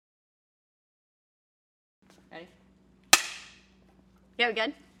Ready? Yeah, we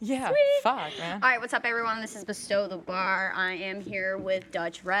good? Yeah. Sweet. Fuck, man. All right, what's up, everyone? This is Bestow the Bar. I am here with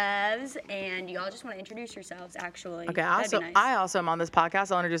Dutch Revs, and y'all just want to introduce yourselves, actually. Okay, That'd be nice. I also am on this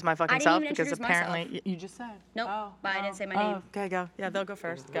podcast. I'll introduce my fucking I didn't self even because introduce apparently myself. you just said. Nope, Oh, but I didn't say my name. Okay, go. Yeah, they'll go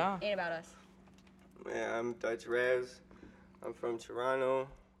first. Go. Ain't about us. Yeah, I'm Dutch Revs. I'm from Toronto.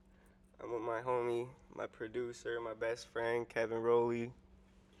 I'm with my homie, my producer, my best friend, Kevin Rowley.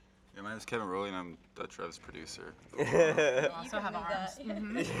 Yeah, my name is Kevin Rowley, and I'm Dutch Rev's producer. You also have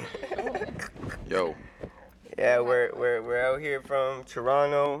arms. Yo. Yeah, we're out here from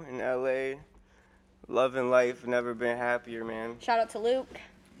Toronto in LA. Loving life, never been happier, man. Shout out to Luke.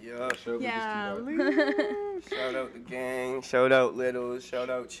 Yeah, shout out the gang, shout out Littles, shout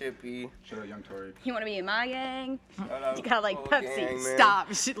out Chippy, Shout out Young Tory. You want to be in my gang? shout out You gotta like whole Pepsi. gang, man.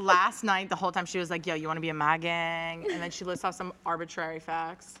 Stop. Last night, the whole time she was like, yo, you want to be in my gang? And then she lists off some arbitrary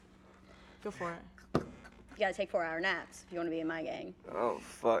facts. Go for it. You gotta take 4-hour naps if you want to be in my gang. Oh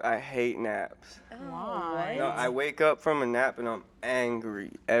fuck, I hate naps. Why? No, I wake up from a nap and I'm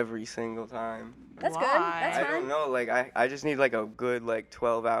angry every single time. That's good. Why? That's I fine. don't know, like I just need like a good like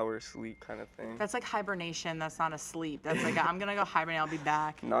 12-hour sleep kind of thing. That's like hibernation. That's not a sleep. That's like, I'm going to go hibernate. I'll be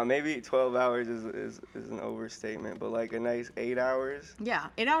back. No, maybe 12 hours is an overstatement, but like a nice 8 hours. Yeah,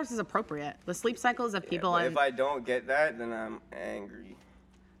 8 hours is appropriate. The sleep cycles of people But in... if I don't get that, then I'm angry.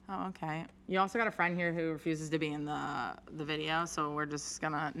 Oh, okay. You also got a friend here who refuses to be in the video, so we're just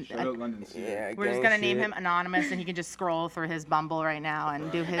gonna London City. Yeah, we're just gang gonna name shit. him anonymous, and he can just scroll through his Bumble right now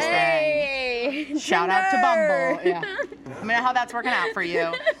and do his thing. Hey! Shout out to Tinder! Bumble. Yeah. Let me know how that's working out for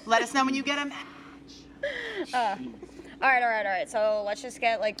you. Let us know when you get him. All right. So let's just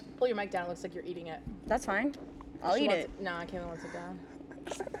get like. Pull your mic down. It looks like you're eating it. That's fine. I'll eat it. No, Kayla wants it down.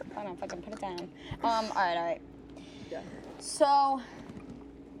 Hold on, fucking put it down. All right. Yeah. So,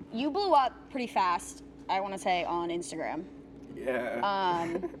 you blew up pretty fast, I want to say, on Instagram. Yeah.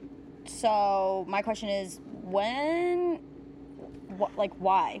 So, my question is, why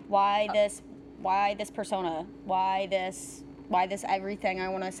this persona? Why this everything, I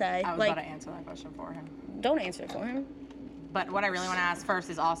want to say? I was like, about to answer that question for him. don't answer it for him. But what I really want to ask first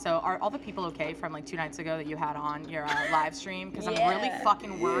is also, are all the people okay from like 2 nights ago that you had on your live stream? Because I'm really Yeah.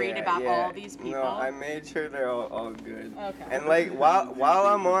 fucking worried Yeah, about yeah. all these people. No, I made sure they're all good. Okay. And like while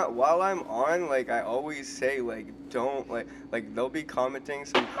I'm on, like I always say like don't like they'll be commenting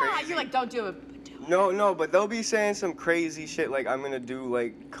some crazy. Ah, you're like, don't do it. No, but they'll be saying some crazy shit like I'm gonna do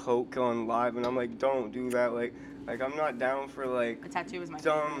like coke on live, and I'm like don't do that. Like I'm not down for like A tattoo is my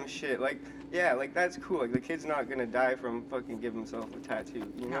dumb favorite. shit. Like yeah, like that's cool. Like the kid's not gonna die from fucking giving himself a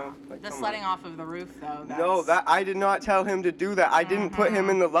tattoo. You know? Like The come sledding on. off of the roof though. No, that I did not tell him to do that. I didn't put him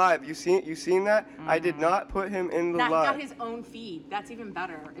in the live. You seen that? I did not put him in the Nah, he live. got his own feed. That's even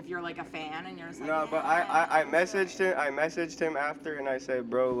better if you're like a fan and you're just like. No, but I messaged him. I messaged him after, and I said,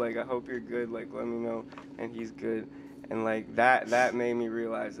 bro, like I hope you're good. Like let me know, and he's good. And like that made me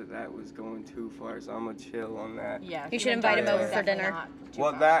realize that was going too far. So I'm gonna chill on that. Yeah. You should invite him over for dinner.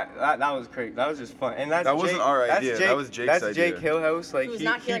 Well, that was crazy. That was just fun. And that's That wasn't Jake, our that's idea. Jake, That was Jake's That's idea. Jake Hillhouse. Like Who's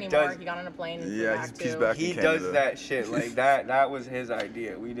not here he anymore. does. He got on a plane and Yeah, came back he's too. back. He in does Canada. that shit. Like that was his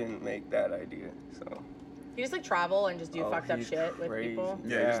idea. We didn't make that idea. So. You just like travel and just do Oh, fucked up he's shit with crazy. people.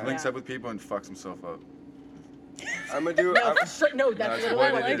 Yeah, he just Yeah. links up with people and fucks himself up. I'm gonna do. No, I'm, no, that's it's literally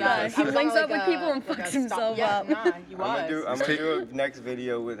what what he it is. does. He I was links on, up with people and like fucks a himself yeah, up. Nah, he I'm was. gonna do a next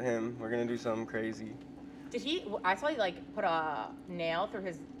video with him. We're gonna do something crazy. Did he? I saw he like put a nail through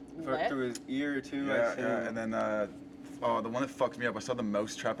his lip. Through his ear too. Yeah, I seen. yeah. And then, the one that fucked me up, I saw the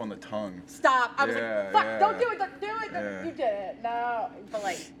mouse trap on the tongue. Stop! I was Yeah, like, fuck! yeah. Don't do it! Don't do it! Yeah. You did it! No. But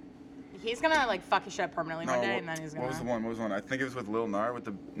like, he's gonna like fuck his shit up permanently one day, and then he's gonna. What was the one? I think it was with Lil Nar.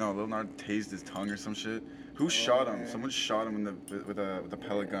 Lil Nar tased his tongue or some shit. Who shot him? Someone shot him with a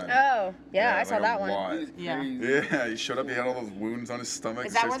pellet gun. Oh, yeah, I like saw a that one. wad. Yeah. Yeah, he showed up. He had all those wounds on his stomach.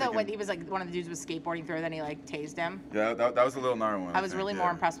 Is that where Starts when taking- he was like one of the dudes was skateboarding through, then he like tased him? Yeah, that was the Lil Nar one. I was think, really yeah. more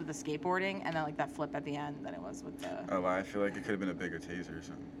impressed with the skateboarding and then like that flip at the end than it was with the. Oh, I feel like it could have been a bigger taser or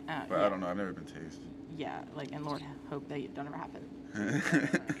something. But yeah. I don't know. I've never been tased. Yeah, like, and Lord hope that it don't ever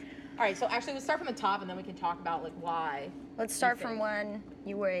happen. All right, so actually, let's start from the top, and then we can talk about like why. Let's start from when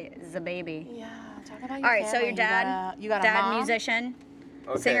you were the baby. Yeah, talk about All right, so your dad, you got a dad mom, musician,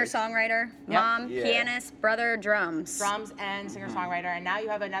 Okay. singer-songwriter, mom, Yeah. pianist, brother, drums. drums and singer-songwriter, and now you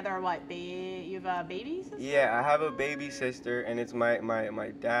have another you have a baby sister? Yeah, I have a baby sister, and it's my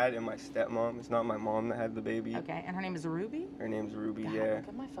dad and my stepmom. It's not my mom that had the baby. Okay, and her name is Ruby. Her name's Ruby. God, Yeah. Look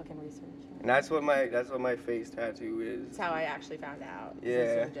at my fucking research. And that's what my face tattoo is. That's how I actually found out.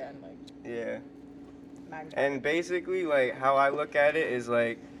 Yeah. Zoomed in, like, Yeah. magnet. And basically, like how I look at it is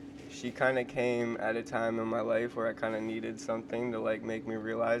like she kind of came at a time in my life where I kind of needed something to like make me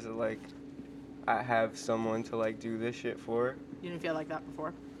realize that like I have someone to like do this shit for. You didn't feel like that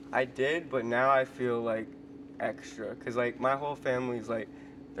before? I did, but now I feel like extra, cause like my whole family's like,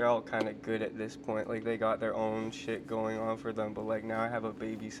 they're all kind of good at this point. Like they got their own shit going on for them, but like now I have a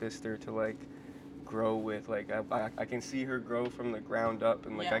baby sister to like grow with. Like I can see her grow from the ground up,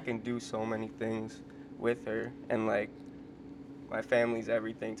 and like Yeah. I can do so many things with her, and like my family's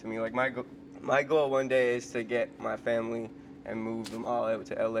everything to me. Like my goal one day is to get my family and move them all out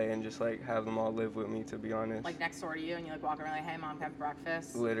to LA and just like have them all live with me, to be honest. Like next door to you, and you like walk around like, hey mom, can I have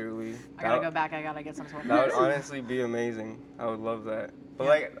breakfast? Literally. I gotta go back. I gotta get some sort of. That would honestly be amazing. I would love that. But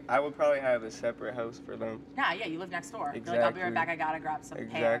like I would probably have a separate house for them. Yeah, you live next door. You're like, I'll be right Exactly. back. I gotta grab some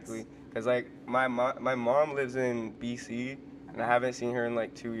Exactly. pants. Cause like my mom lives in BC, and I haven't seen her in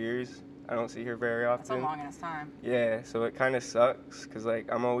like 2 years. I don't see her very That's a often. long ass time. Yeah, so it kind of sucks, cause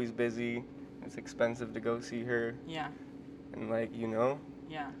like I'm always busy. It's expensive to go see her, Yeah, and like you know,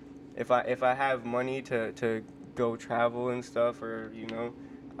 yeah. if I have money to go travel and stuff, or you know,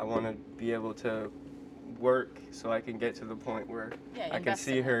 I want to be able to work so I can get to the point where Yeah, I can invest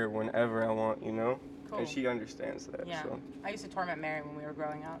see in it. her whenever I want, you know, Cool. and she understands that. Yeah. So. I used to torment Mary when we were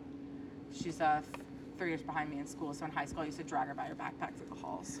growing up. She's 3 years behind me in school, so in high school I used to drag her by her backpack through the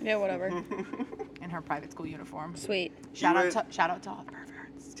halls Yeah, whatever. in her private school uniform. Sweet. Shout was- out to all the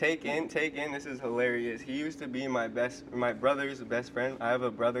perverts. Take in. This is hilarious. He used to be my brother's best friend. I have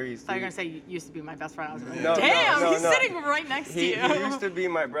a brother. He's I thought you were gonna three. say you used to be my best friend. I was like, No, damn, no, he's no. sitting right next to He you. used to be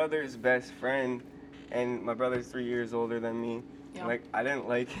my brother's best friend, and my brother's 3 years older than me. Yeah. Like I didn't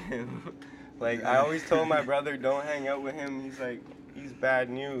like him. Like I always told my brother, don't hang out with him. He's like, he's bad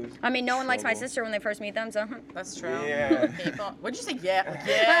news. I mean, no one likes my Trouble. sister when they first meet them, so. That's true. Yeah. People, what'd you say? Yeah,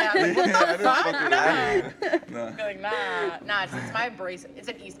 yeah. Like, what I the didn't fuck? fucking No. Be like, nah. It's my brace. It's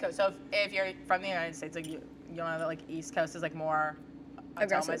an East Coast. So if you're from the United States, like you know that like East Coast is like more. I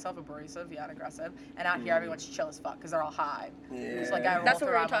tell Aggressive. myself abrasive, yeah, and aggressive. And out here, everyone's chill as fuck because they're all high. It's like Yeah. I That's roll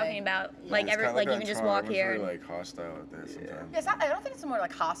what we were through, I'm talking about. Like, It's kinda like you that can just in walk Toronto. here. Everyone's And, very, like hostile out there sometimes. Yeah, it's not, I don't think it's more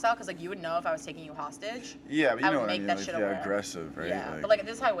like hostile because like you would know if I was taking you hostage. Yeah, but I you know would what I make mean. that Like, shit yeah, aware. aggressive, right? Yeah, but like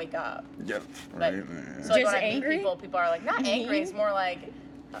this is how I wake up. Yep. Like, Right. Yeah. So like Just when I angry? meet people are like, not angry. It's more like,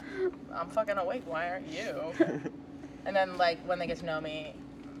 I'm fucking awake. Why aren't you? And then like when they get to know me,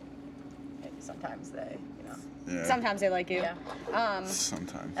 maybe sometimes they, you know. Yeah. sometimes they like you. Yeah.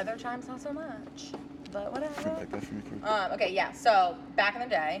 Sometimes. Other times not so much. But whatever. Like that for me, quick. Okay, yeah. So back in the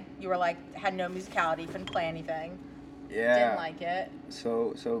day, you were like had no musicality, couldn't play anything, Yeah. didn't like it.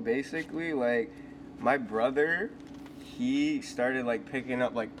 So basically, like, my brother, he started like picking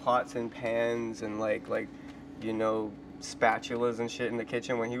up like pots and pans and like you know, spatulas and shit in the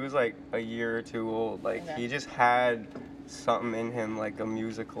kitchen when he was like a year or two old. Like Okay. he just had something in him, like a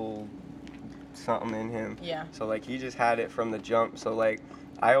musical something in him. Yeah. So like he just had it from the jump. So like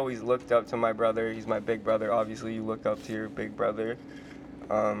I always looked up to my brother. He's my big brother. Obviously, you look up to your big brother.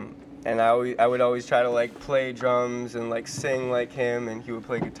 And I would always try to like play drums and like sing like him, and he would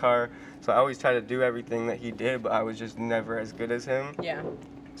play guitar. So I always try to do everything that he did, but I was just never as good as him. Yeah.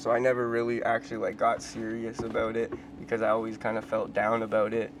 So I never really actually like got serious about it because I always kind of felt down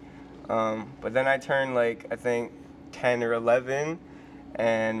about it. But then I turned like I think 10 or 11,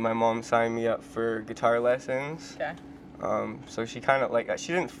 and my mom signed me up for guitar lessons. Okay. So she kind of like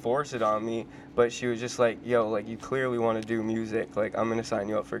she didn't force it on me, but she was just like, "Yo, like you clearly want to do music. Like I'm gonna sign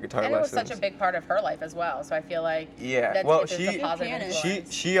you up for guitar And it was lessons." such a big part of her life as well. So I feel like Yeah. that's, Well, if there's a she positive Pianist.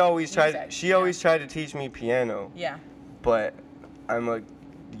 influence. she always tried Music, she yeah. always tried to teach me piano, Yeah. but I'm a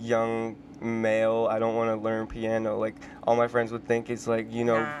young male. I don't want to learn piano. Like all my friends would think it's like, you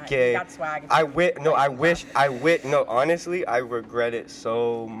know, Nah, gay. You got swag. No, honestly, I regret it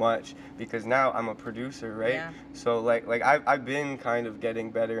so much because now I'm a producer, right? Yeah. So like I've been kind of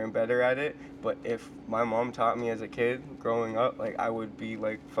getting better and better at it, but if my mom taught me as a kid growing up, like I would be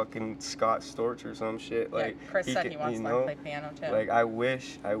like fucking Scott Storch or some shit. Like yeah, Chris said could- he wants you to learn to know? play piano too. Like I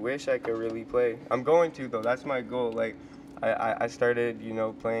wish I could really play. I'm going to though. That's my goal. Like I started, you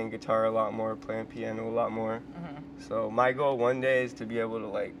know, playing guitar a lot more, playing piano a lot more. Mhm. So my goal one day is to be able to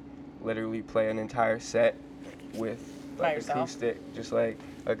like literally play an entire set with By like yourself? acoustic, just like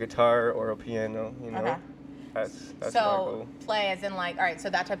a guitar or a piano, you know. Okay. That's my So goal. play as in like, all right,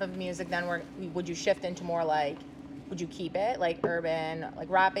 so that type of music then would you shift into more like, would you keep it like urban, like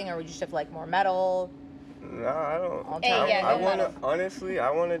rapping, or would you shift like more metal? No, I don't. All Hey, time? yeah, I good wanna metal. honestly,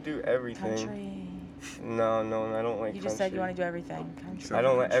 I wanna do everything. Country. No, I don't like You country. just said you want to do everything. Country. I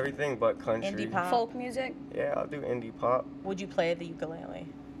don't like everything but country. Indie pop. Folk music. Yeah, I'll do indie pop. Would you play the ukulele?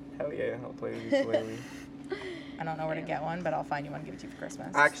 Hell yeah, I'll play the ukulele. I don't know where to get one, but I'll find you one and give it to you for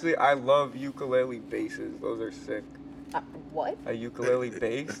Christmas. Actually, I love ukulele basses. Those are sick. What? A ukulele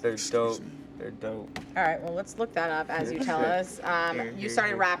bass, they're Excuse dope. me. They're dope. All right, well, let's look that up as you tell us. Here, You here, started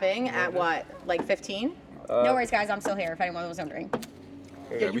here. rapping at what, like 15? No worries, guys. I'm still here. If anyone was wondering.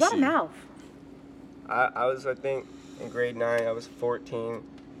 Yeah, we you got a see you. mouth. I was, I think, in grade 9. I was 14.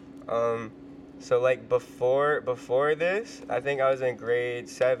 So like before this, I think I was in grade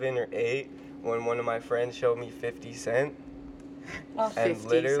 7 or 8 when one of my friends showed me 50 Cent. Oh, And 50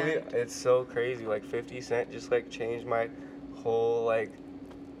 literally, Cent. it's so crazy. Like 50 Cent just like changed my whole like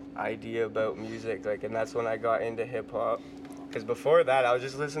idea about music. Like, and that's when I got into hip hop. Cause before that, I was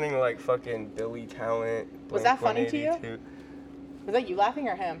just listening to like fucking Billy Talent. Was that funny to you? Blink-182. Was that you laughing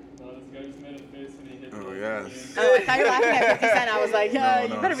or him? Oh, yes. Oh, I thought you were laughing at 50 Cent. I was like, No, you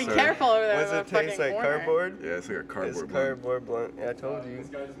no, better be sir. careful over there. What's in it the taste fucking like? corner. Cardboard? Yeah, it's like a It's cardboard blunt. cardboard blunt. Yeah, I told you.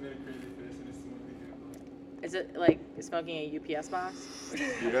 Is it like smoking a UPS box?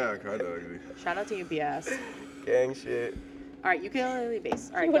 Yeah, kind of actually. Shout out to UPS. Gang shit. All right, ukulele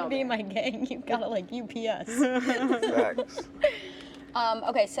bass. All right, You go. wouldn't be in my gang. You got it like UPS. Facts.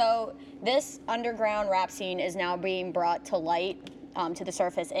 Okay, so this underground rap scene is now being brought to light, to the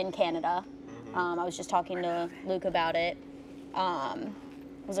surface in Canada. I was just talking to Luke about it.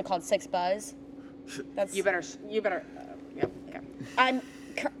 Was it called Six Buzz? That's You better. Yeah.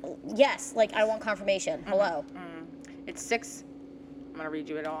 yes, like I want confirmation. Hello. It's 6. I'm gonna read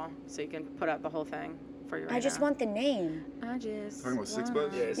you it all so you can put up the whole thing for you. Right I just now. want the name. I just. Talking about Six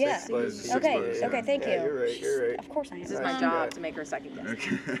want- Buzz? Yeah, Yeah. Six Buzz. Six Okay, Buzz, okay, yeah. thank you. Yeah, you're right, you're right. Of course I am. This is Right. my job to make her second guess.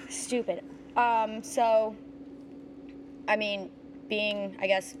 Okay. Stupid. So, I mean, being, I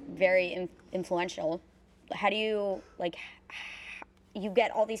guess, very influential, how do you, like, you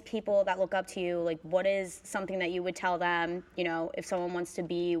get all these people that look up to you, like, what is something that you would tell them, you know, if someone wants to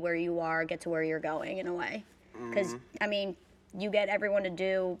be where you are, get to where you're going, in a way? Because, I mean, you get everyone to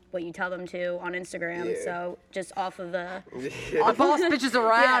do what you tell them to on Instagram, Yeah. so just off of the... I boss bitches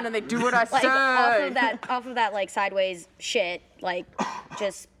around and they do what I say. Like off of that like sideways shit, like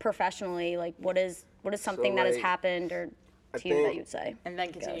just professionally, like what is something that has like, happened or I to you that think- you'd say? And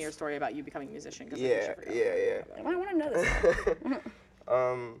then continue Guess. your story about you becoming a musician. 'cause I Yeah, think you yeah, forgot. yeah. I want to know this.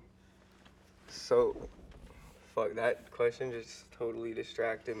 So, fuck, that question just totally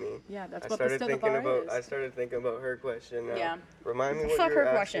distracted me. Yeah, that's I what started Bestow the thinking Bar about. is. I started thinking about her question. Now. Yeah. Remind me what Fuck you were her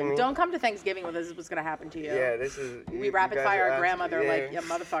asking question. me. Don't come to Thanksgiving with this. Is what's gonna happen to you. Yeah, this is. We you rapid guys fire are our asking- grandmother like, yeah. yeah,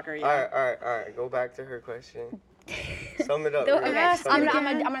 motherfucker. Yeah. All right. Go back to her question. Sum it up. Okay, really. Yes, Sum I'm it up.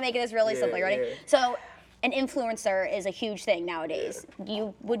 gonna make this really Yeah, simple. Ready? yeah. So, an influencer is a huge thing nowadays.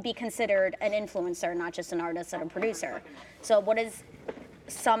 You would be considered an influencer, not just an artist and a producer. So, what is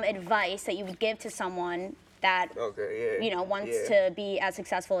some advice that you would give to someone that Okay, yeah. you know wants yeah. to be as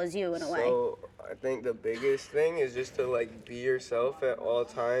successful as you in a way? So I think the biggest thing is just to like be yourself at all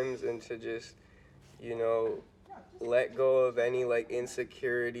times and to just, you know, let go of any like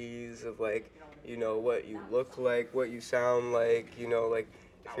insecurities of like, you know, what you look like, what you sound like, you know, like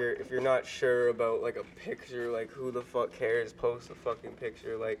if you're not sure about like a picture, like who the fuck cares? Post a fucking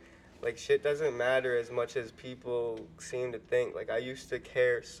picture, like shit doesn't matter as much as people seem to think. Like I used to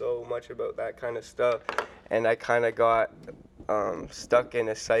care so much about that kind of stuff, and I kind of got stuck in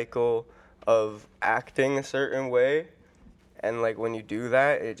a cycle of acting a certain way, and like when you do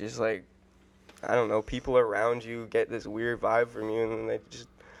that, it just like, I don't know, people around you get this weird vibe from you, and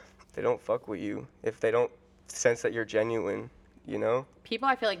they don't fuck with you if they don't sense that you're genuine, you know? People,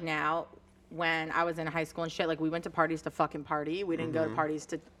 I feel like now, when I was in high school and shit, like we went to parties to fucking party. We didn't go to parties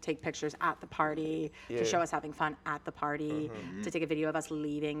to take pictures at the party, Yeah. to show us having fun at the party, to take a video of us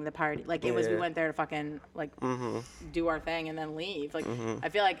leaving the party. Like it was, we Yeah. went there to fucking like do our thing and then leave. Like I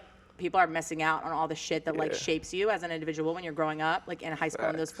feel like people are missing out on all the shit that like Yeah. shapes you as an individual when you're growing up, like in high school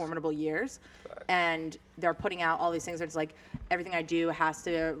in those Facts. formidable years. And they're putting out all these things where it's like everything I do has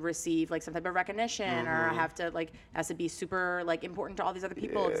to receive like some type of recognition, or I have to like has to be super like important to all these other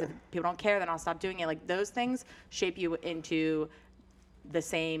people. Because if people don't care, then I'll stop doing it. Like those things shape you into the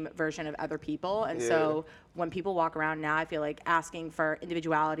same version of other people. And so when people walk around now, I feel like asking for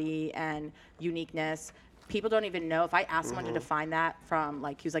individuality and uniqueness, people don't even know. If I ask someone to define that from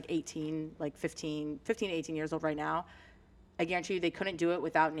like, he was like 18, like 15 to 18 years old right now, I guarantee you they couldn't do it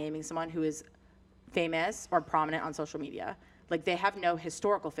without naming someone who is famous or prominent on social media. Like they have no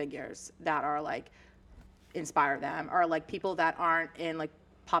historical figures that are like inspire them, or like people that aren't in like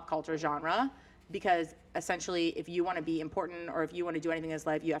pop culture genre, because essentially if you want to be important or if you want to do anything in this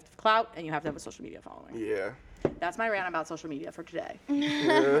life, you have to have clout and you have to have a social media following. Yeah. That's my rant about social media for today.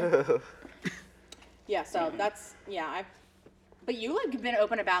 Yeah, so that's, But you like been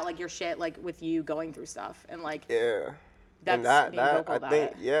open about like your shit, like with you going through stuff, and like Yeah. that's And that being vocal I about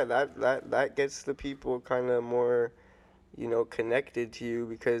think it. yeah, that gets the people kind of more, connected to you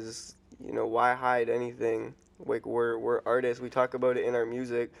because, why hide anything? Like we're artists. We talk about it in our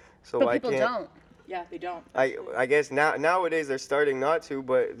music. So But why people can't don't. Yeah, they don't. I guess nowadays they're starting not to,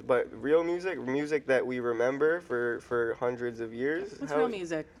 but real music that we remember for hundreds of years. What's hell, real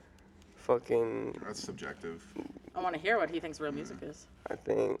music? Fucking, That's subjective. I want to hear what he thinks real music is. I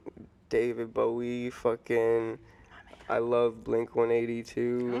think David Bowie. Fucking, I love Blink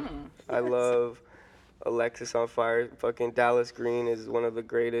 182. I love Alexis on Fire. Fucking Dallas Green is one of the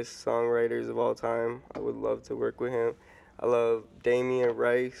greatest songwriters of all time. I would love to work with him. I love Damien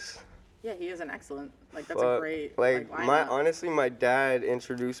Rice. Yeah, he is an excellent. Like that's a Fuck, great. like lineup. honestly, my dad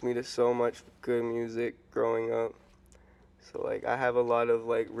introduced me to so much good music growing up. So like I have a lot of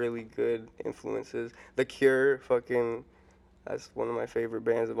like really good influences. The Cure, fucking, that's one of my favorite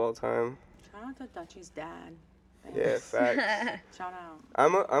bands of all time. Shout out to Dutchie's dad. Yeah, facts. Shout out.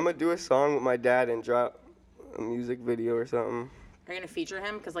 I'm gonna do a song with my dad and drop a music video or something. Are you gonna feature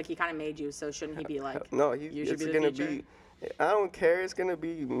him? Cause like he kind of made you, so shouldn't he be like? No, You should it's be the gonna feature? be. I don't care. It's gonna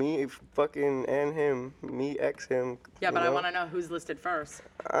be me, fucking, and him. Me, X him. Yeah, but you I know? want to know who's listed first.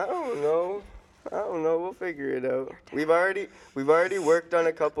 I don't know. We'll figure it out. We've already worked on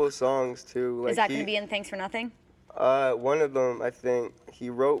a couple of songs too. Like Is that going to be in Thanks for Nothing? One of them, I think, he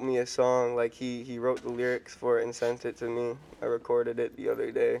wrote me a song. Like he wrote the lyrics for it and sent it to me. I recorded it the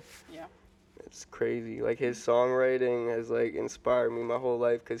other day. Yeah. It's crazy. Like his songwriting has like inspired me my whole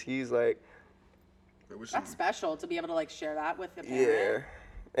life. Cause he's like, Wait, which That's song? special to be able to like share that with the yeah. parent.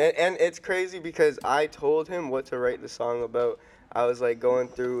 And it's crazy because I told him what to write the song about. I was like going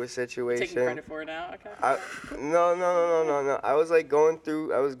through a situation. Taking credit for it now. Okay. No. I was like going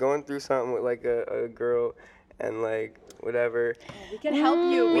through something with like a girl, and like whatever. We can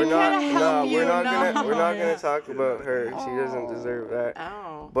help you. We We're not. can help you. We're not no. gonna talk about her. She doesn't deserve that.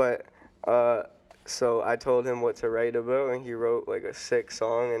 Oh. But so I told him what to write about, and he wrote like a sick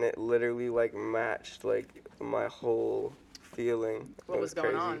song, and it literally like matched like my whole feeling. What It was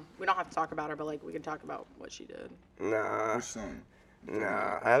going crazy. on? We don't have to talk about her, but like we can talk about what she did. Nah, Which song?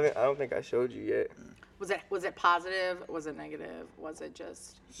 I don't think I showed you yet. Was it positive? Was it negative? Was it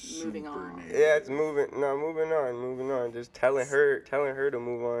just moving Super on? negative. Yeah, it's moving. No, moving on. Just telling her to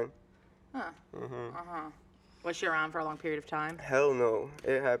move on. Huh. Was she around for a long period of time? Hell no,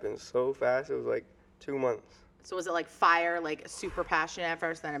 it happened so fast. It was like 2 months. So was it like fire, like super passionate at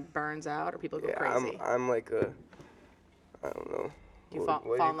first, then it burns out, or people go Yeah, crazy? I'm like a, I don't know. You What, fall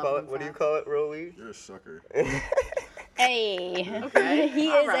what do in you love call with it? them What do you fast? call it, Rolly? You're a sucker. Hey. Okay, He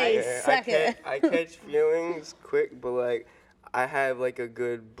all is right. a Yeah, sucker. I catch feelings quick, but like I have like a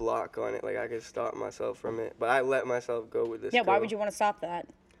good block on it. Like I can stop myself from it. But I let myself go with this. Yeah, why girl. would you want to stop that?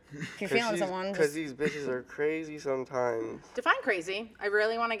 If you're feeling someone, Because just, these bitches are crazy sometimes. Define crazy. I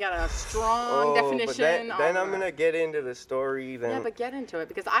really want to get a strong definition. But then on I'm that. gonna get into the story. Then Yeah, but get into it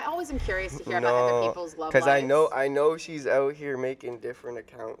because I always am curious to hear about other people's love lives. because I know she's out here making different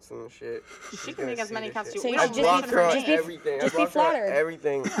accounts and shit. She She's can gonna make as see many this accounts shit. as So you you I should want. blocked her on just be- everything. just I be blocked her on flattered.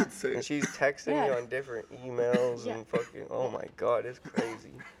 everything. And she's texting me Yeah. on different emails and fucking. Oh my god, it's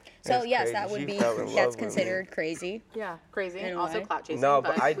crazy. so It's yes, crazy. that would She be, fell in love that's with me. considered crazy. Yeah, crazy. In a Also way. clout chasing. No,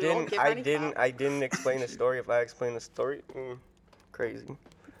 but I we won't give her any clout. I didn't explain the story. If I explain the story, crazy.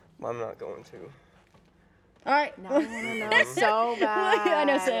 I'm not going to. All right. No, so bad. I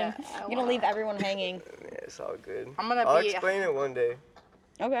know, Sam. I You're gonna leave everyone hanging. Yeah, it's all good. I'm gonna I'll be- explain it one day.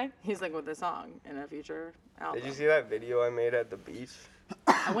 Okay. He's like with the song in a future album. Did you see that video I made at the beach?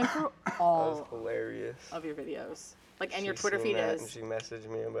 I went through That was all hilarious. of your videos. Like, and your She Twitter seen feed that and is. she messaged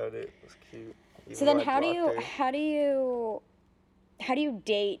me about it. It was cute. So Even then, though I blocked her. how do you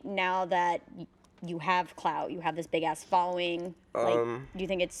date now that you have clout? You have this big ass following. Like, do you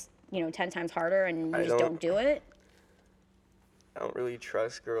think it's 10 times harder and you I just don't don't- do it? I don't really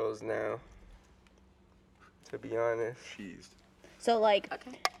trust girls now. To be honest. Jeez. So like,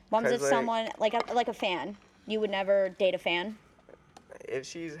 Okay. what was 'Cause, if someone like a fan? You would never date a fan. If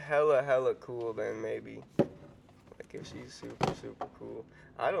she's hella cool, then maybe. Like if she's super cool.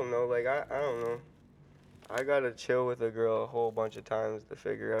 I don't know. Like I don't know. I gotta chill with a girl a whole bunch of times to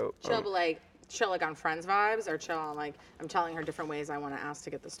figure out. Chill, but chill like on Friends vibes, or chill on like I'm telling her different ways I want to ask to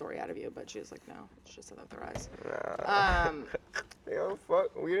get the story out of you, but she was like, no, it's just unauthorized. Yo,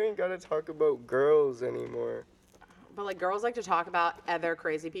 fuck. We ain't gotta talk about girls anymore. But like girls like to talk about other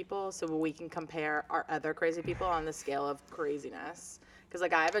crazy people, so we can compare our other crazy people on the scale of craziness. Cause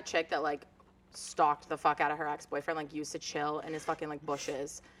like I have a chick that like stalked the fuck out of her ex-boyfriend, like used to chill in his fucking like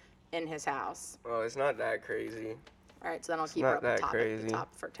bushes in his house. Oh, it's not that crazy. All right, so then I'll keep not her up that the top, crazy. the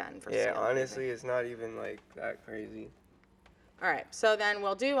top for 10 for Yeah, scale. honestly, it's not even like that crazy. All right, so then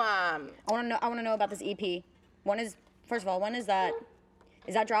we'll do I want to know about this EP. First of all, when is that?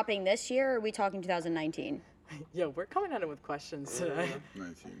 Is that dropping this year, or are we talking 2019? Yo, we're coming at him with questions today.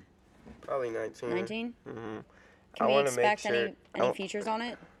 19. Probably 19. 19? Mm-hmm. Can I we wanna make expect sure- any features on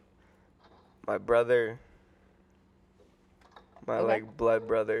it? My brother, my Okay. like blood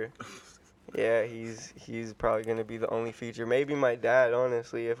brother. Yeah, he's probably gonna be the only feature. Maybe my dad,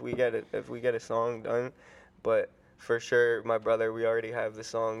 honestly, if we get a song done, but for sure my brother. We already have the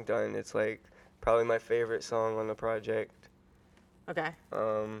song done. It's like probably my favorite song on the project. Okay,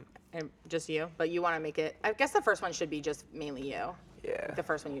 Um, and just you, but you want to make it. I guess the first one should be just mainly you. yeah. The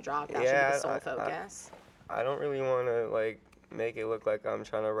first one you drop, that Yeah, should be the sole I- focus. I don't really want to like make it look like I'm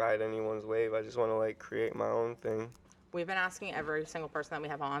trying to ride anyone's wave. I just want to like create my own thing. We've been asking every single person that we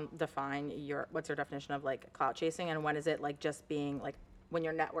have on what's your definition of like clout chasing, and when is it like just being like when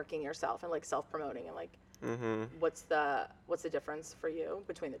you're networking yourself and like self-promoting, and like what's the difference for you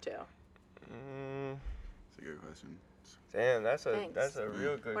between the two? That's a good question. Damn, that's a Thanks.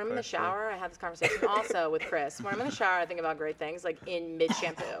 real good When I'm in the question. shower, I have this conversation also with Chris. When I'm in the shower, I think about great things like in mid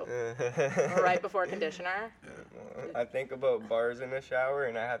shampoo, right before conditioner. I think about bars in the shower,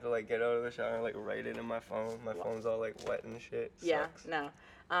 and I have to like get out of the shower and like write it in my phone. My phone's all like wet and shit. Yeah, Sucks. no.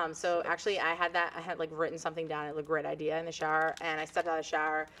 So actually, I had like written something down. It was a great idea in the shower, and I stepped out of the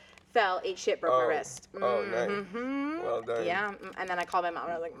shower, fell, ate shit, broke my wrist. Oh, nice. Well done. Yeah, and then I called my mom,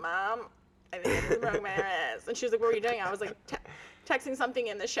 and I was like, Mom, I think I just broke my wrist. And she was like, what were you doing? I was like, texting something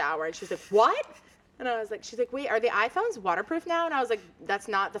in the shower, and she's like, what? And I was like, she's like, wait, are the iPhones waterproof now? And I was like, that's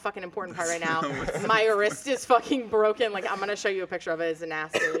not the fucking important part right now. My wrist is fucking broken. Like, I'm going to show you a picture of it. It's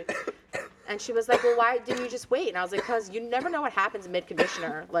nasty. And she was like, well, why didn't you just wait? And I was like, because you never know what happens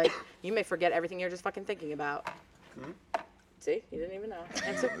mid-conditioner. Like, you may forget everything you're just fucking thinking about. See? You didn't even know.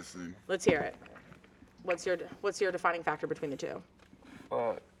 And so, Listening. let's hear it. What's your defining factor between the two?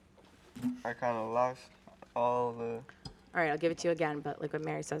 But I kind of lost all the. All right, I'll give it to you again, but like what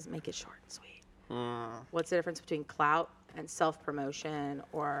Mary says, make it short and sweet. What's the difference between clout and self-promotion,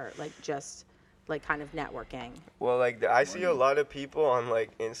 or like just like kind of networking? Well, like I see a lot of people on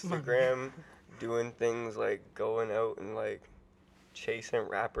like Instagram doing things like going out and like chasing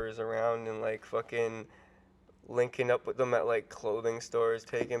rappers around and like fucking linking up with them at like clothing stores,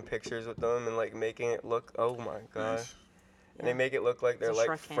 taking pictures with them and like making it look, oh my god. Nice. And they make it look like they're a like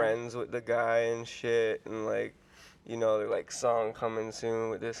Shrek can. friends with the guy and shit, and like, you know, they're like song coming soon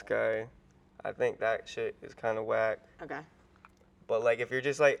with this guy. I think that shit is kind of whack. Okay. But like if you're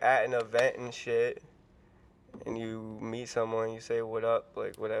just like at an event and shit, and you meet someone, you say what up,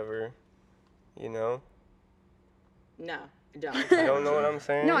 like whatever, you know. No, I don't. You don't know what I'm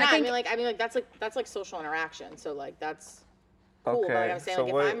saying? No, No, I I think- mean like that's like social interaction. So like that's cool. But like Okay, I'm saying, so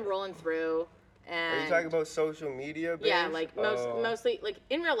like what- if I'm rolling through Are and you talking about social media? yeah, based? like Oh. mostly like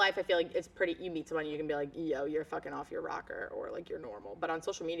in real life, I feel like it's pretty. You meet someone, you can be like, yo, you're fucking off your rocker, or like you're normal. But on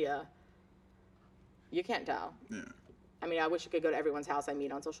social media, you can't tell. Yeah. I mean, I wish you could go to everyone's house I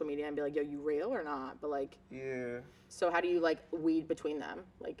meet on social media and be like, yo, you real or not? But like, Yeah. so how do you like weed between them?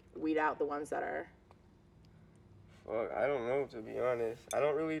 Like weed out the ones that are. Fuck, I don't know, to be honest. I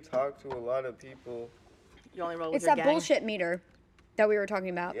don't really talk to a lot of people. You only roll with It's your that gang? bullshit meter that we were talking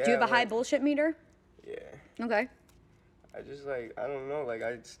about. Do you Yeah, have a high like- bullshit meter? Yeah. Okay. I just like, I don't know, like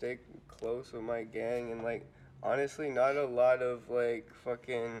I stay close with my gang, and like honestly not a lot of like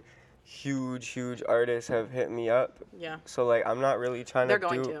fucking huge artists have hit me up. Yeah. So like I'm not really trying They're to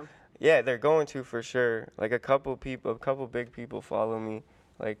going do. to. Yeah, they're going to for sure. Like a couple big people follow me.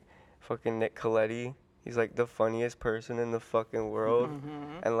 Like fucking Nick Coletti. He's like the funniest person in the fucking world,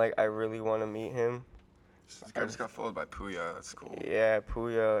 and like I really want to meet him. This guy just got followed by Puya. That's cool. Yeah,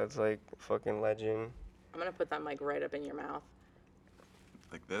 Puya, it's like fucking legend. I'm gonna put that mic right up in your mouth.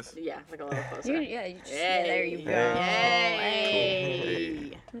 Like this. Yeah, like a little closer. Yeah, there you go.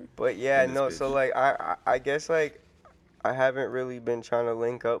 Hey. But yeah, This no, bitch. so like I guess like I haven't really been trying to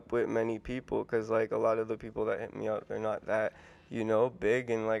link up with many people, because like a lot of the people that hit me up, they're not that, you know, big,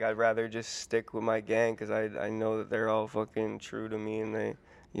 and like I'd rather just stick with my gang, because I know that they're all fucking true to me, and they,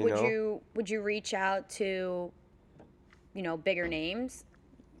 you know. Would you reach out to, you know, bigger names?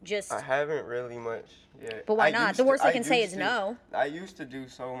 Just I haven't really much yet. But why I not? used The worst to- they can say used is to- no. I used to do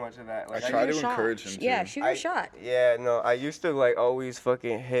so much of that. I Like try to a shot. encourage him yeah, too. shoot your shot. Yeah, no, I used to like always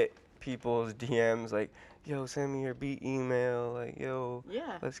fucking hit people's DMs like, yo, send me your beat email, like, yo,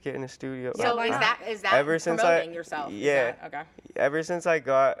 Yeah. let's get in the studio. So why is not? that Ever since promoting yourself? Is yeah. that- okay. Ever since I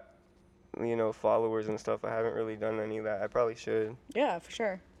got, you know, followers and stuff, I haven't really done any of that. I probably should. Yeah, for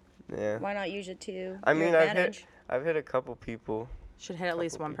sure. Yeah. Why not use it to I your mean, advantage? I've hit a couple people. Should hit at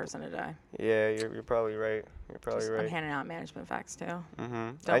least one person a day. Yeah, you're probably right. You're probably I'm right. handing out management facts too. I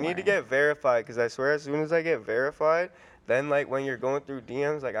Don't need to worry. get verified because I swear as soon as I get verified, then like when you're going through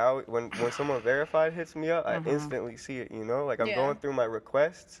DMs, like when someone verified hits me up, I instantly see it. You know, like I'm Yeah. going through my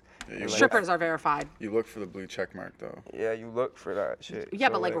requests. Yeah, and, like, Strippers are verified. You look for the blue check mark though. Yeah, you look for that shit. Yeah,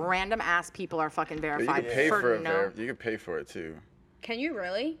 So, but like random ass people are fucking But you verified can pay for it. no. You can pay for it too. Can you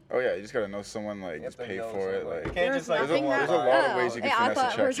really? Oh yeah, you just gotta know someone. Like You have just to pay know for it. someone. Like You can't There's just like nothing there's a that- lot of ways you can Yeah, I finesse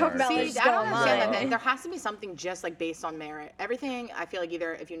thought a we were check talking mark. about, See, like, I don't going understand on. that. There has to be something just like based on merit. Everything, I feel like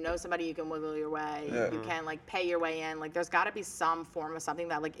either if you know somebody, you can wiggle your way. Yeah. You can like pay your way in. Like there's got to be some form of something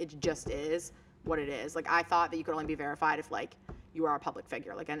that like it just is what it is. Like I thought that you could only be verified if like you are a public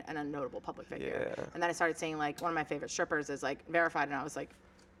figure, like and a notable public figure. Yeah. And then I started seeing like one of my favorite strippers is like verified, and I was like,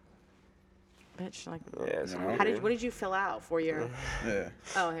 bitch, like, Yeah, it's You know? how did weird. what did you fill out for your? Yeah.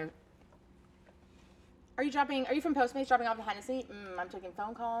 Oh, here. Are you from Postmates dropping off the Hennessy? I'm taking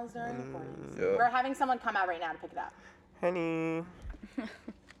phone calls during recordings. Yeah. We're having someone come out right now to pick it up. Henny.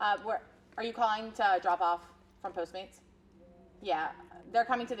 Are you calling to drop off from Postmates? Yeah, they're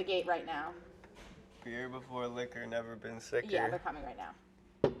coming to the gate right now. Beer before liquor, never been sicker. Yeah, they're coming right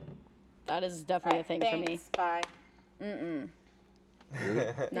now. That is definitely a thing Thanks, bye. for me. He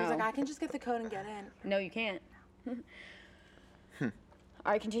was No. like, I can just get the code and get in. No, you can't. All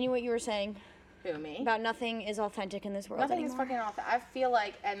right, continue what you were saying Who, me? about nothing is authentic in this world Nothing is anymore. fucking off. I feel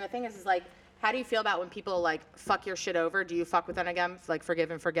like, and the thing is like, how do you feel about when people like fuck your shit over? Do you fuck with them again, like forgive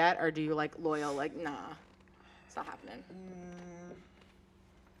and forget, or do you like loyal? Like, nah, it's not happening.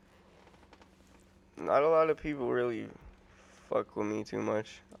 Not a lot of people really fuck with me too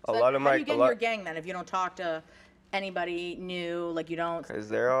much. So A lot of how my, do you get a in lot, your gang then if you don't talk to anybody new? Like you don't. cause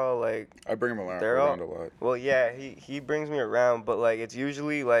they're all like, I bring him around, they're all, a lot. well, yeah, he brings me around, but like it's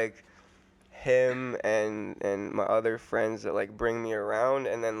usually like him and my other friends that like bring me around,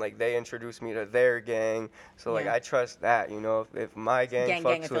 and then like they introduce me to their gang. So like Yeah. I trust that, you know, if my gang Gang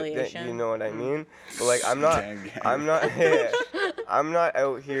fucks with, affiliation. you know what I mean. But like I'm not, Gang, gang. I'm not, yeah, I'm not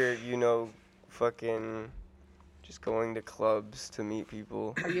out here, you know, fucking just going to clubs to meet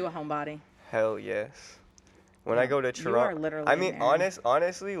people. Are you a homebody? Hell yes. When I go to You are Toronto, literally I mean, there.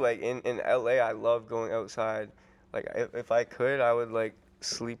 honestly, like in LA, I love going outside. Like if I could, I would like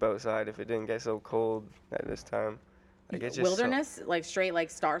sleep outside if it didn't get so cold at this time. Like it's just so- Wilderness, like straight, like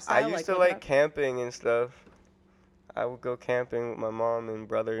star I style. used to look it like up? camping and stuff. I would go camping with my mom and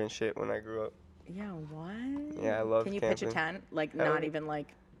brother and shit when I grew up. Yeah, what? Yeah, I love Can you camping. pitch a tent? Like Hell not yeah. even like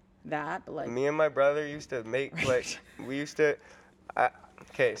that, but like. Me and my brother used to make like we used to.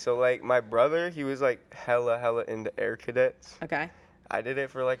 Okay, so like my brother, he was like hella into Air Cadets. Okay. I did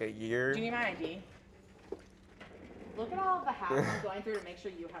it for like a year. Do you need my ID? Look at all the hacks I'm going through to make sure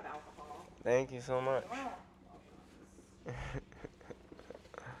you have alcohol. Thank you so much. Wow.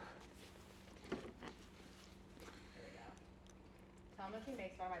 Tell him if he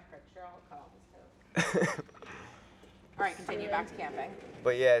makes fun of my picture, I'll cut off his coat. All right, continue back to camping.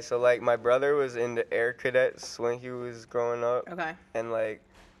 But yeah, so like my brother was into Air Cadets when he was growing up, Okay. and like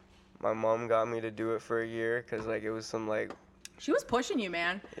my mom got me to do it for a year because like it was some like She was pushing you,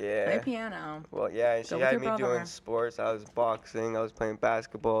 man. Play yeah. piano. Well, yeah, and Go she with had your me brother. doing sports. I was boxing. I was playing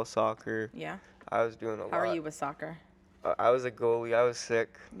basketball, soccer. Yeah. I was doing a lot. How are you with soccer? I was a goalie. I was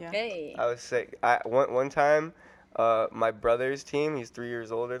sick. Yeah. Hey. I was sick. One time, my brother's team, he's 3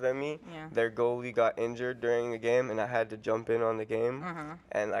 years older than me, Yeah. their goalie got injured during the game, and I had to jump in on the game. Uh-huh.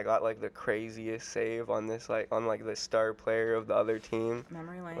 And I got like the craziest save on this, like on like the star player of the other team.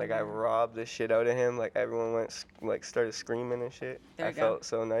 Memory lane. Like I yeah. robbed the shit out of him. Like everyone went like started screaming and shit. There I you go. felt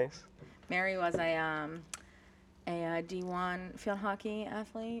so nice. Mary was a D1 field hockey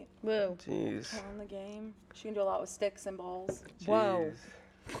athlete Woo. Jeez. on the game. She can do a lot with sticks and balls. Whoa.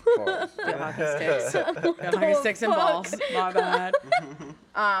 Jeez. Pause. Field hockey sticks. Field hockey sticks and balls. My bad.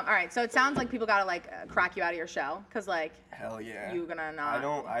 All right, so it sounds like people gotta like crack you out of your shell, cause like Hell yeah. you gonna not.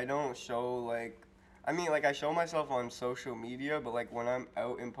 I don't show like I mean like I show myself on social media, but like when I'm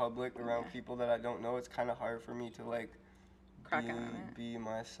out in public around people that I don't know, it's kind of hard for me to like Crack out on it. be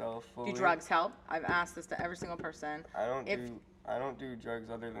myself fully. Do drugs help? I've asked this to every single person. I don't if- I don't do drugs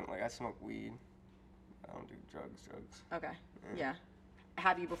other than like I smoke weed. I don't do drugs. Okay. Yeah.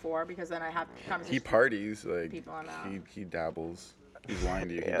 Have you before? Because then I have He conversations. parties like People I know. he dabbles. He's lying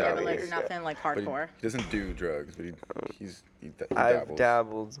to you. He Yeah, Yeah, dabbles. but like Yeah. nothing like But hardcore. he doesn't do drugs, but he I've dabbles.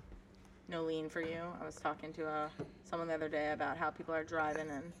 dabbled. No lean for you. I was talking to someone the other day about how people are driving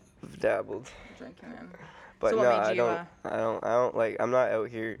and I've dabbled. drinking and. But So what no, made I you, don't. I don't like. I'm not out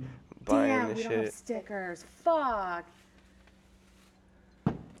here buying Damn, the we don't have shit. stickers. Fuck.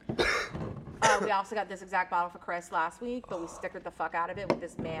 We also got this exact bottle for Chris last week, but we stickered the fuck out of it with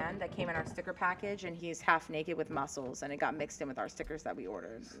this man that came in our sticker package, and he's half naked with muscles, and it got mixed in with our stickers that we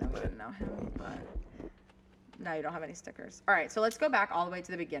ordered. And we didn't know him, but now you don't have any stickers. All right, so let's go back all the way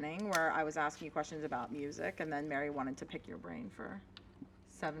to the beginning where I was asking you questions about music, and then Mary wanted to pick your brain for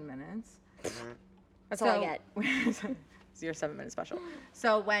 7 minutes. That's all I get. It's your 7-minute special.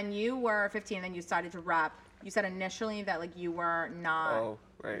 So when you were 15 and you decided to rap, you said initially that like you were not. Oh,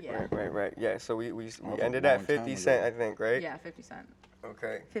 right, Yeah. right. Yeah, so we was a ended long at 50 time Cent, ago. I think, right? Yeah, 50 Cent.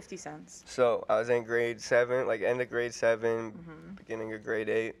 Okay. 50 cents. So I was in grade 7, like end of grade 7, Mm-hmm. beginning of grade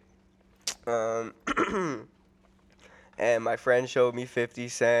 8. And my friend showed me 50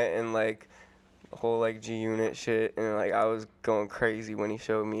 Cent and like the whole like G Unit shit, and like I was going crazy when he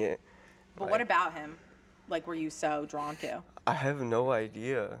showed me it. But what about him? Like, were you so drawn to? I have no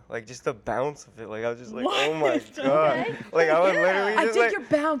idea. Like just the bounce of it. Like I was just like, What? oh my god. Like I would literally just like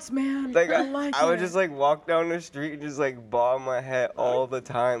bounce, man. like I would just like walk down the street and just like bob my head all the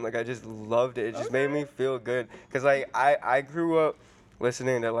time. Like I just loved it. It just made me feel good. Cause like I grew up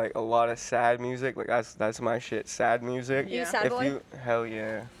listening to like a lot of sad music. Like that's my shit. Sad music. You a sad boy? Hell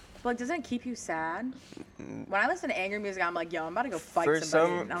yeah. Like, doesn't it keep you sad? When I listen to angry music, I'm like, yo, I'm about to go fight For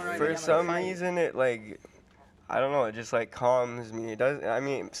somebody. some and I don't know for anything, I'm some gonna fight. reason it like I don't know, it just like calms me. It does. I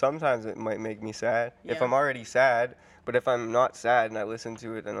mean, sometimes it might make me sad if Yeah. I'm already sad. But if I'm not sad and I listen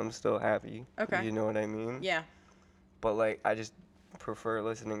to it, then I'm still happy. Okay. You know what I mean? Yeah. But like, I just prefer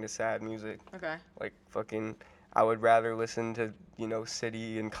listening to sad music. Okay. Like fucking, I would rather listen to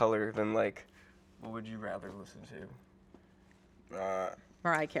City and Color than like, what would you rather listen to?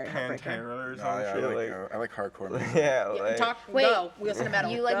 Mariah Carey, Heartbreaker. Pantera or No, some yeah, shit. I like hardcore music. Yeah, Yeah, like. talk. Wait, Go. We listen to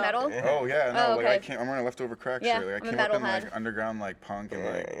metal. You like Go. metal? Oh yeah, no, Oh, like okay. I'm wearing a leftover crack Yeah, shirt. Like I I'm a came up in metalhead. like underground like punk and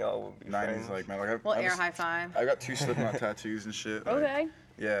like y'all will be 90s friends. like metal. Like, Well, I air was- high five. I got 2 Slipknot tattoos and shit. Like, Okay.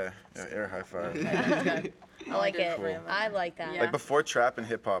 Yeah, air high five. Good. I like did it. three of them. I like that. Yeah. Like before trap and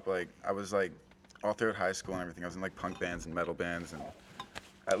hip hop, like I was like all throughout high school and everything. I was in like punk bands and metal bands and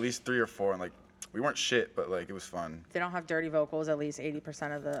at least 3 or 4. And like we weren't shit, but like it was fun. If they don't have dirty vocals, at least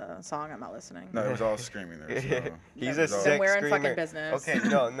 80% of the song, I'm not listening. No, it was all screaming there. So. He's Then a sick we're in fucking screamer. business. Okay,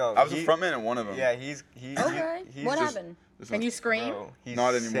 no. I was a frontman in one of them. Yeah, he's Okay. he's What just- happened? Can you scream? Bro, he's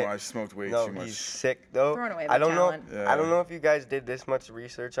Not anymore. sick. I smoked way No, too much. he's sick though. Throwing away I the don't talent. know. I don't know if you guys did this much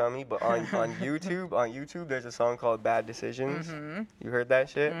research on me, but on YouTube, there's a song called "Bad Decisions." Mm-hmm. You heard that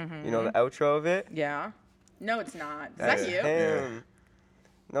shit? You know the outro of it? Yeah. No, it's not. Is That's that you? him.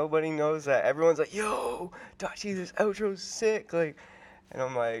 Nobody knows that. Everyone's like, "Yo, Dachi, this outro's sick!" Like, and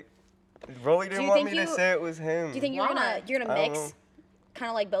I'm like, Rolly Do didn't you want think me to you- say it was him. Do you think you're Why? gonna I don't mix know. kind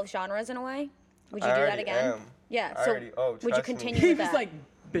of like both genres in a way? Would you I do that already again? am. Yeah. I So already- oh, would you trust me. continue He with was that? like,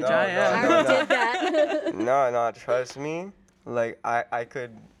 bitch, No, I no, am. I no, already no. did that. No, trust me. Like I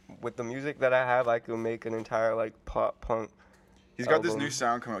could, with the music that I have, I could make an entire like pop punk. He's got this album. new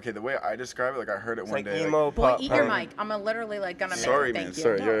sound coming. Okay, the way I describe it, like I heard it It's one like day. emo Boy, pop eat your punk. mic. I'm literally like gonna make Sorry, it. man. Thank you.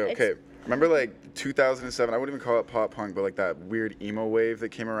 Sorry. No, Yeah, it's- okay. Remember like 2007? I wouldn't even call it pop punk, but like that weird emo wave that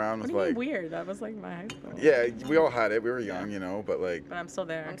came around What with do you mean like. weird? That was like my high school. Yeah, we all had it. We were young, you know, but like. But I'm still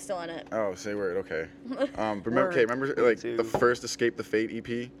there. I'm still in it. Oh, say word. Okay. Remember? Word. Okay, remember like too. the first Escape the Fate EP?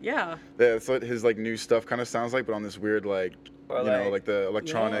 Yeah. Yeah, that's what his like new stuff kind of sounds like, but on this weird like, Or, you know, like- like the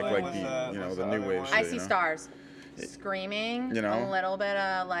electronic, Yeah. like What's the, the- you know, what's the the new other wave one? shit. I see you know? stars. Screaming. You know? A little bit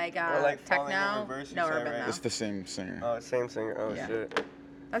of like, Or, like, Falling in techno. Reverse, you No, said, urban right? though. It's the same singer. Oh, same singer. Oh Yeah. shit.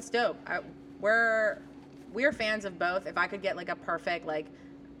 That's dope. We're fans of both. If I could get like a perfect like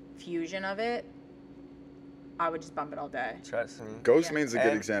fusion of it, I would just bump it all day. Trust me. Ghostmane's a good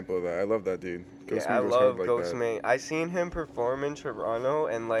And- example of that. I love that dude. Ghostmane Yeah, I goes love hard like that. Ghostmane. I seen him perform in Toronto,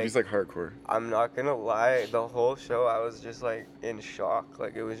 and like, He's like hardcore. I'm not gonna lie, the whole show I was just like in shock.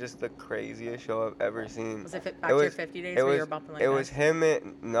 Like it was just the craziest show I've ever seen. Was it back to your 50 days it where was, you were bumping like It that? was him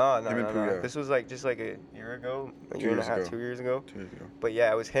and no. Him and Puya. This was like just like a year ago, a 2 year and a years half, ago. 2 years ago. 2 years ago. But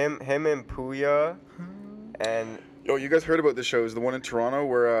yeah, it was him and Puya, and Yo, you guys heard about this show? It was the one in Toronto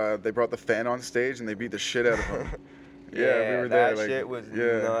where they brought the fan on stage and they beat the shit out of him. Yeah, we were there. That like, shit was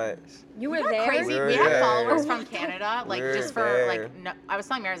yeah. nuts. You were Isn't that there. crazy. We We were have there. followers Oh from my Canada, like We just were for there. like. No, I was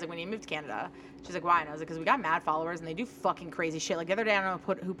telling Mary, I was like, when you moved to Canada, she's like, why? And I was like, because we got mad followers and they do fucking crazy shit. Like the other day, I don't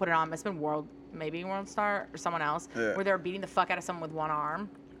know who put it on. It's been maybe World Star or someone else, Yeah. where they were beating the fuck out of someone with one arm.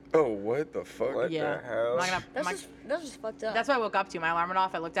 Oh, what the fuck? What Yeah. the hell? I'm not gonna- That's just fucked up. that's what I woke up to. My alarm went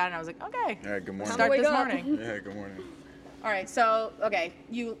off. I looked at it and I was like, okay. Yeah, good morning. Start wake this up. morning. Yeah, good morning. All right, so okay,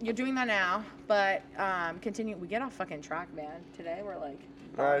 you're doing that now, but continue. We get off fucking track, man. Today we're like.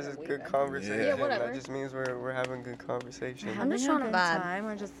 Nah, it's just good conversation. Yeah, whatever. That just means we're having good conversation. I'm just trying to vibe. Time.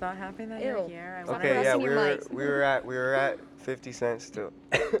 We're just so happy that Ew. you're here. I wanna Okay, yeah, Pressing your mic. we were at 50 cents still.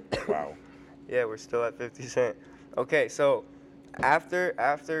 Wow. Yeah, we're still at 50 Cent. Okay, so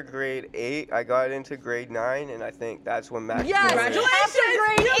after grade 8, I got into grade 9, and I think that's when Mac Yes, Miller-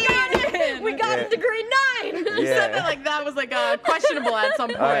 congratulations! We got Yeah. into grade 9. You said that like that was like questionable at some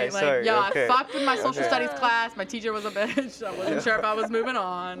point. Alright, like, sorry, yeah, okay. I fucked with my social Okay. studies class. My teacher was a bitch. I wasn't sure if I was moving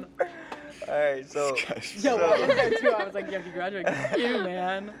on. Alright, so Yo, I was there too. I was like, yo, congratulations, you,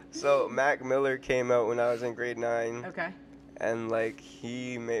 man. so Mac Miller came out when I was in grade 9, Okay. and like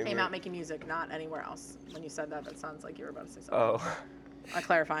he made Came me. out making music, not anywhere else. When you said that, that sounds like you were about to say something. Oh.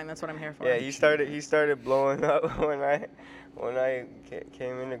 Clarifying. That's what I'm here for. Yeah, he started blowing up when I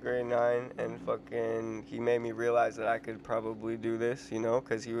came into grade 9, and fucking he made me realize that I could probably do this, you know,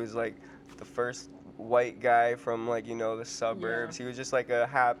 because he was like the first white guy from like, you know, the suburbs. Yeah. He was just like a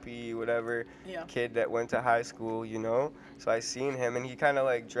happy whatever Yeah. kid that went to high school, you know. So I seen him, and he kind of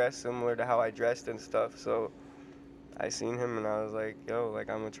like dressed similar to how I dressed and stuff. So I seen him, and I was like, yo, like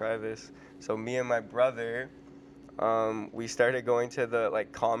I'm gonna try this. So me and my brother, we started going to the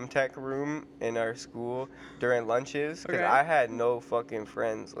like Comtech room in our school during lunches because Okay. I had no fucking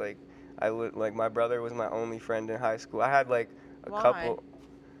friends. Like like my brother was my only friend in high school. I had like a Why? couple.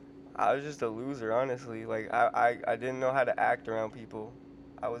 I was just a loser, honestly. Like I didn't know how to act around people.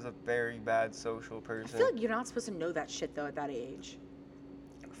 I was a very bad social I person. feel like you're not supposed to know that shit though at that age.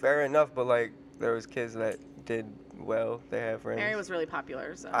 Fair enough, but like there was kids that did well. They had friends. Mary was really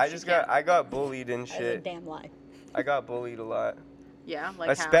popular, so I she just can't- I got bullied and That's a shit. damn lie. I got bullied a lot. Yeah,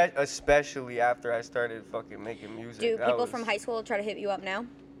 like how? Especially after I started fucking making music. Do That people was- from high school try to hit you up now?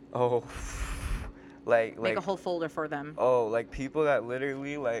 Oh, like Make a whole folder for them. oh, like people that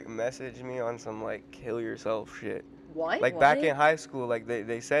literally like message me on some like kill yourself shit. What? Like back What? in high school, like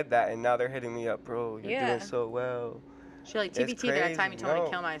they said that, and now they're hitting me up, bro. You're Yeah. doing so well. She like It's TBT that time you crazy, told me no.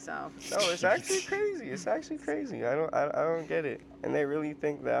 to kill myself. No, it's actually crazy. It's actually crazy. I don't get it, and they really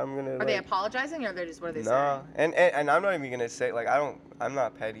think that I'm gonna. Are they like, apologizing or they're just what are they Nah, saying? and I'm not even gonna say like I'm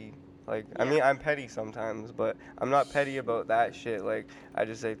not petty. Like I Yeah. mean I'm petty sometimes, but I'm not petty about that shit. Like I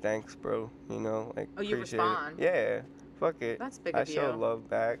just say thanks, bro. You know, like Oh, you appreciate respond. it. Yeah, fuck it. That's big I of show you. love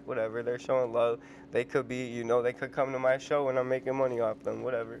back. Whatever, they're showing love. They could be, you know, they could come to my show and I'm making money off them.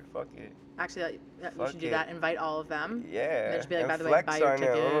 Whatever, fuck it. Actually, you Fuck should do it. that. Invite all of them. Yeah. just be like, and by the way, flex buy your on them.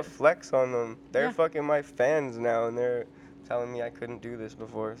 I'm gonna ticket. flex on them. They're Yeah. fucking my fans now, and they're telling me I couldn't do this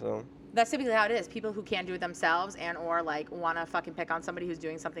before. So. That's typically how it is. People who can't do it themselves and or like want to fucking pick on somebody who's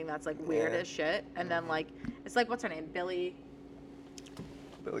doing something that's like weird Yeah. as shit, and then like it's like what's her name, Billie.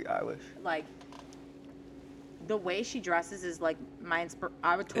 Billie Eilish. Like the way she dresses is like my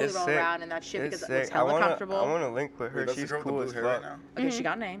I would totally It's roll sick. around in that shit It's because it looks sick. hella comfortable. I wanna link with her. Wait, that's the She's girl with the cool blue as hair right fuck. now? Okay, she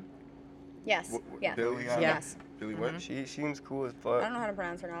got a name. Yes. Yeah. Billy. Yeah. Yes. Billy what? She seems cool as I fuck. don't know how to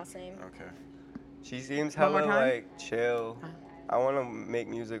pronounce her last name. Okay. She seems One more hella time? like chill. I want to make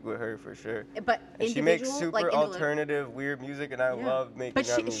music with her for sure. But And she makes individual, super like, individual- alternative, weird music, and I Yeah. love making But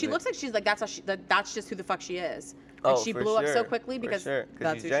that she music. looks like she's like that's just who the fuck she is. And Oh, she for blew up so sure, quickly for because sure, 'cause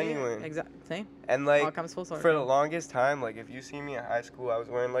that's she's who genuine. she is. Exactly. See? And like All comes full circle. for the longest time, like if you see me in high school, I was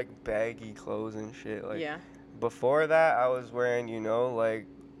wearing like baggy clothes and shit. Like Yeah. before that, I was wearing, you know, like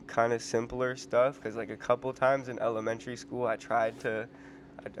kind of simpler stuff. Cause like a couple times in elementary school, I tried a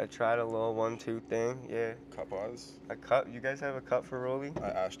little 1-2 thing. Yeah, Cup Oz. a cup. You guys have a cup for Rolly? I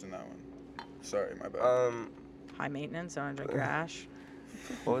ashed in that one. Sorry, my bad. High maintenance. Don't drink your ash.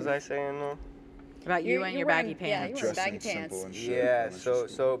 What was I saying though? About you and your baggy wearing- yeah, pants. you wear Dressing baggy pants. simple and shit. Yeah, elementary so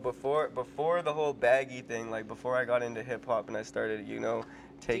school. before the whole baggy thing, like before I got into hip hop and I started, you know,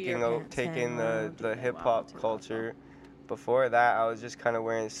 taking pants taking hang the low, do the they hip wow, hop too loud, culture. Before that, I was just kind of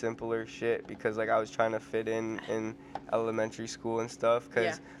wearing simpler shit because like I was trying to fit in elementary school and stuff. Cause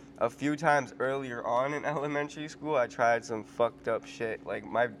Yeah. a few times earlier on in elementary school, I tried some fucked up shit. Like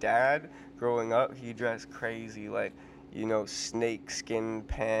my dad, growing up, he dressed crazy, like, you know, snake skin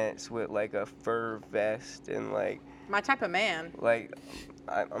pants with like a fur vest and like. My type of man. Like,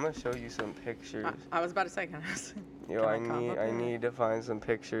 I'm gonna show you some pictures. I was about to say, can Yo, I I cop up I here? need to find some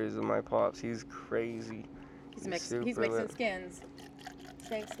pictures of my pops. He's crazy. He's super mixing lit. skins.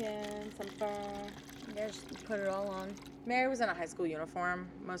 Snake skin, some fur. There's put it all on. Mary was in a high school uniform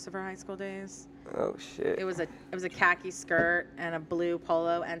most of her high school days. Oh shit. It was a khaki skirt and a blue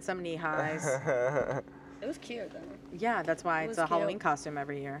polo and some knee highs. It was cute though. Yeah, that's why It it's was a Halloween cute. costume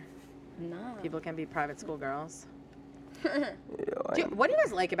every year. No. People can be private school girls. Yo, What do you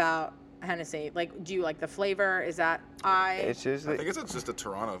guys like about Hennessy? Like, do you like the flavor? Is that it's just I like, think it's just a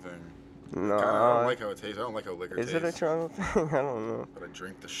Toronto thing. no. I don't like how it tastes. I don't like how liquor Is tastes. it a Toronto thing? I don't know. But I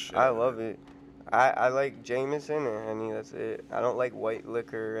drink the shit. I out of love it. I like Jameson or Henny. That's it. I don't like white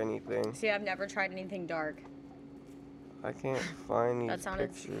liquor or anything. See, I've never tried anything dark. I can't find these That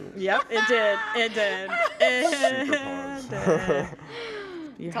sounded- pictures. Yep, it did. It did. Super pause.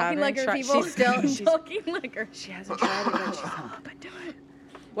 You Talking haven't like her, tried- people. She's still. She's, talking like her. she hasn't tried it, but she's open to it.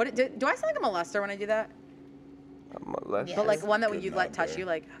 What do I sound like a molester when I do that? I'm a lesser. But like one that when Good you knob let touch there. you,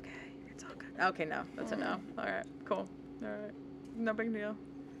 like okay, it's all good. Okay, no, that's a no. All right, cool. All right, no big deal.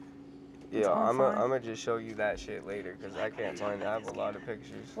 Yeah, all I'm fine. gonna just show you that shit later because I can't find it. I have a lot of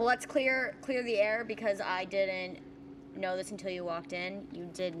pictures. Well, let's clear the air because I didn't know this until you walked in. You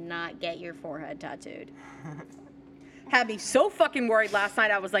did not get your forehead tattooed. Had me so fucking worried last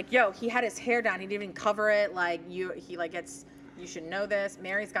night. I was like, yo, he had his hair down. He didn't even cover it. Like he like gets. You should know this.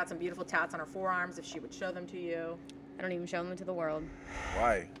 Mary's got some beautiful tats on her forearms. If she would show them to you, I don't even show them to the world.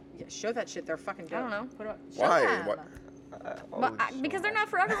 Why? yeah, show that shit. They're fucking dope. I don't know. Put it up. Show Why? them. What? But because they're not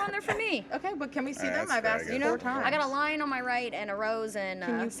for everyone, they're for me. Okay, but can we see Alright, them? that's I've fair, I asked guess. you You know, 4 times. I got a lion on my right and a rose and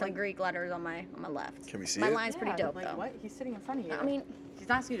Can you some like- Greek letters on my left. Can we see My it? line's pretty Yeah, dope like, though. What? He's sitting in front of you. I mean, he's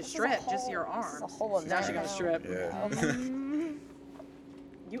not asking you to this is a strip, just whole- your this is arms. a whole He's actually gonna event. strip. Yeah.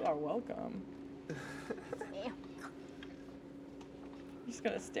 You are welcome. Yeah. I'm just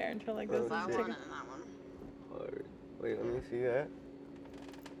gonna stare until like this. Oh, is shit. taken- Alright. Wait, let me see that.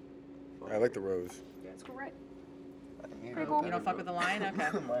 I like the rose. That's correct. You don't fuck with the lion? Okay.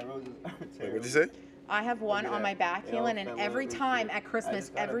 My roses are Wait, terrible. what'd you say? I have one Look at on my that. back They all healing, and fell every over time shit. at Christmas,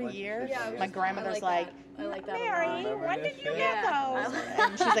 just got a every bunch of year, shit my from grandmother's like, I like that. Mary, Remember when that did you shit? get Yeah. those?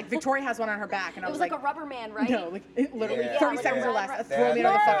 And she's like, Victoria has one on her back, and I It was was like like, a rubber man, right? no, like it literally Yeah. 30 Yeah, seconds or like less. They Throw had me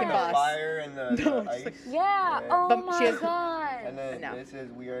under the the fucking bus. fire and the No, ice. it's like- Yeah. Yeah. Oh But my she has- god. And then No. this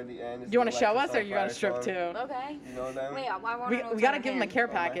is We Are the End. Do you want to show us, or you gotta strip too? Okay. You know them? Wait, I want We, to know. we what's gotta on give them a hand. care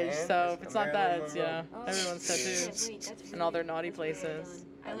On my package, hand? so It's if it's a not that, Marilyn it's, you know, Oh, everyone's shit. tattoos Wait, that's and all their really- naughty that's really places. done.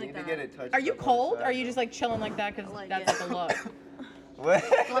 I I like need to that. get it touched Are you up on the cold? Or side, are you just like chilling like that? Because like that's it. like a look. What?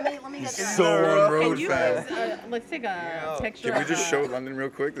 Let me get that. So on Can road you fast. guys, let's take a Yeah. picture Can we of just that- show London real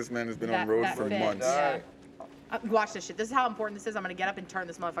quick? This man has been on that- road that for fit, months. yeah. Alright. Watch this shit. This is how important this is. I'm gonna get up and turn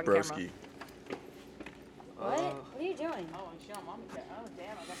this motherfucking Broski. camera. What? What are you doing? Oh, shit, I'm on the Oh,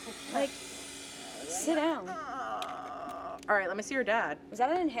 damn. I got Like, sit down. All right, let me see your dad. Was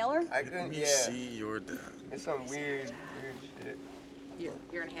that an inhaler? I Let couldn't, me yeah. see your dad. It's some weird shit.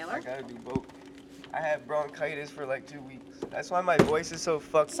 Your I inhaler? gotta do both. I had bronchitis for like 2 weeks. That's why my voice is so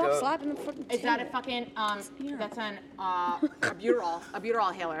fucked Stop up. slapping the fucking Is that a table. fucking that's an albuterol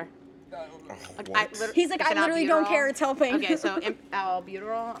inhaler. What? He's like, It's I an literally don't albuterol. care. It's helping. Okay, so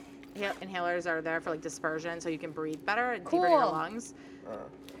albuterol inhalers are there for like dispersion, so you can breathe better and deeper in your Cool. lungs.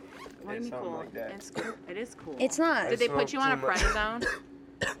 What do you It's mean something cool? like that. It's cool. It is cool. It's not. Did they put smoked you on a too much. prednisone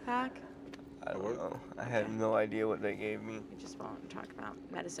pack? I don't know. I had no idea what they gave me. We just won't talk about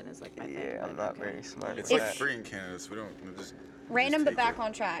medicine is like my thing. Yeah, I'm but not okay. very smart It's with like that. free in Canada, so we don't we'll just. Random but take back it.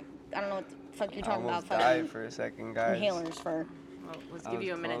 on track. I don't know what the fuck you're I talking about. almost died Fucking for a second, guys. inhalers for. Well, let's I give was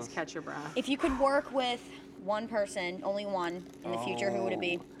you a minute to close. catch your breath. If you could work with one person, only one, in the future, who would it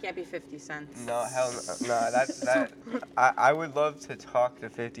be? Can't be 50 cents. No, hell no. Nah, that's that. I would love to talk to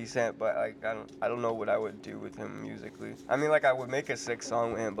 50 Cent, but like I don't know what I would do with him musically. I mean, like I would make a sick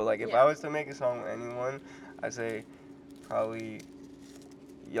song with him, but like if Yeah. I was to make a song with anyone, I'd say probably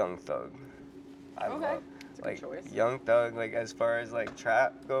Young Thug. I Okay. love That's a good like choice. Young Thug. Like as far as like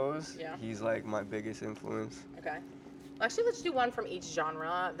trap goes, Yeah. he's like my biggest influence. Okay. Actually, let's do one from each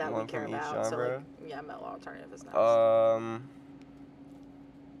genre that One we care from each about. So, like, genre? yeah, metal alternative is nice.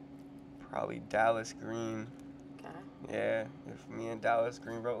 Probably Dallas Green. Okay. Yeah, if me and Dallas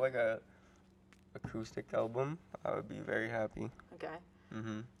Green wrote like a acoustic album, I would be very happy. Okay.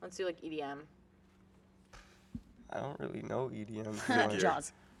 Mhm. Let's do like EDM. I don't really know EDM. to be Yeah. honest.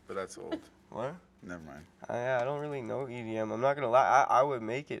 Jaws. But that's old. What? Never mind. I don't really know EDM. I'm not gonna lie. I would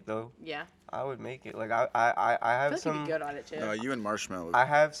make it though. Yeah. I would make it. Like I I have feel like some. you'd be good on it too. No, you and Marshmallow. I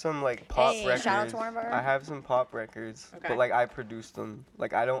have some like pop Hey, records. shout out to one of our- I have some pop records, Okay. but like I produced them.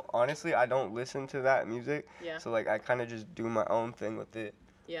 Like I don't honestly I don't listen to that music. Yeah. So like I kind of just do my own thing with it.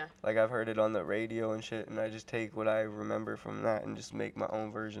 Yeah. Like I've heard it on the radio and shit, and I just take what I remember from that and just make my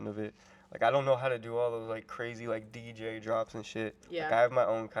own version of it. Like I don't know how to do all those like crazy like DJ drops and shit. Yeah. Like I have my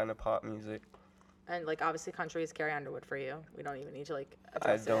own kind of pop music. And like obviously country is Carrie Underwood for you. We don't even need to like I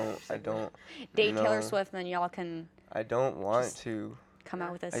address don't. it. I don't. Date no, Taylor Swift, and then y'all can I don't want Just- to. come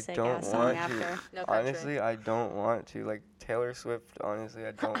out with a I sick don't ass song want after. to. No country. Honestly, I don't want to. Like Taylor Swift, honestly,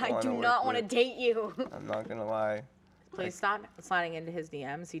 I don't want I to. do not want to date you. I'm not gonna lie. Please stop sliding into his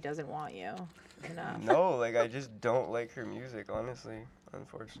DMs. He doesn't want you. Enough. No, like I just don't like her music, honestly.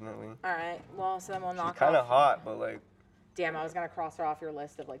 Unfortunately, All right. Well, so then we'll she's knock kind of off. hot, but like Damn, I was gonna cross her off your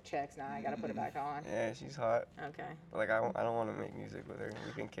list of like chicks. Now I gotta put it back on. Yeah, she's hot. Okay. But like I don't want to make music with her.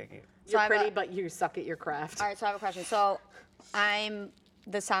 We can kick it. So You're I have pretty, a- but you suck at your craft. All right, so I have a question. So I'm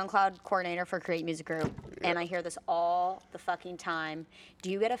the SoundCloud coordinator for Create Music Group, and I hear this all the fucking time.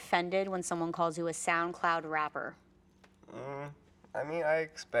 Do you get offended when someone calls you a SoundCloud rapper? I mean, I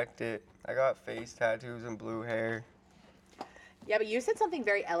expect it. I got face tattoos and blue hair. Yeah, but you said something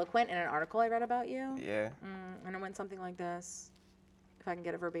very eloquent in an article I read about you. Yeah. And it went something like this. If I can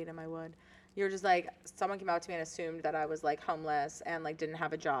get it verbatim, I would. You were just like, someone came out to me and assumed that I was like homeless and like didn't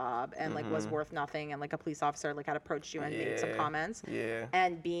have a job and like was worth nothing, and like a police officer like had approached you and made some Yeah. comments. Yeah.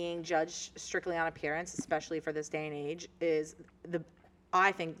 And being judged strictly on appearance, especially for this day and age, is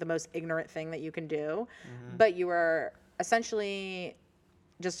I think the most ignorant thing that you can do. But you were essentially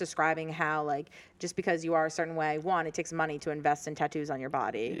just describing how like just because you are a certain way, one, it takes money to invest in tattoos on your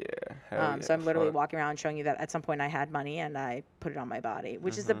body. Yeah. Hell yeah. So I'm literally Fuck. walking around showing you that at some point I had money and I put it on my body,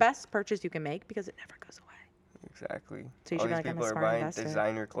 which is the Mm-hmm. best purchase you can make because it never goes away. Exactly. So you All should be these like, I'm a people are smart buying investor.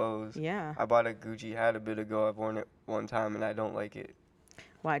 designer clothes. Yeah. I bought a Gucci hat a bit ago. I've worn it one time and I don't like it.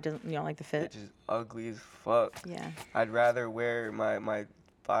 Why doesn't you don't like the fit? It's just ugly as fuck. Yeah. I'd rather wear my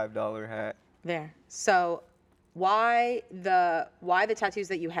 $5 hat. There. So why the tattoos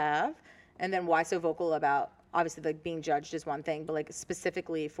that you have, and then why so vocal about obviously like being judged is one thing, but like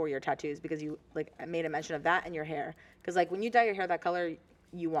specifically for your tattoos because you like made a mention of that and your hair. Because like when you dye your hair that color,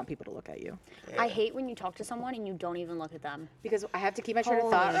 you want people to look at you. I hate when you talk to someone and you don't even look at them. Because I have to keep my train of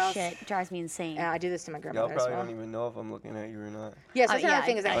Holy thought. Or else, shit, drives me insane. I do this to my Y'all grandmother as probably well. don't even know if I'm looking at you or not. Yeah, so that's yeah, another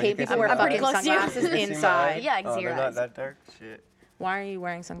thing is I Oh, hate you can people see wear my fucking eyes. Pretty close to you. sunglasses You can see my inside. eyes? Yeah, I can Oh, see your they're eyes. not that dark? Shit. Why are you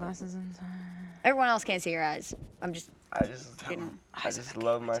wearing sunglasses inside? Everyone else can't see your eyes. I'm just. I just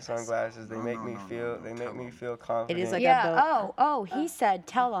love my sunglasses. They make me feel confident. is like Yeah. a Oh, he said,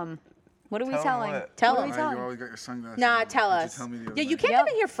 tell him. What are we Tell 'em telling? what? Tell What are him. we Now telling? you always got your sunglasses. Nah, on. tell Did you us. tell me the other Yeah, you night? can't Yep. come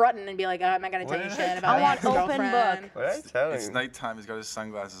in here fronting and be like, oh, I'm not gonna tell you What? shit about I my want open ex-girlfriend. book. What I tell It's you? nighttime. He's got his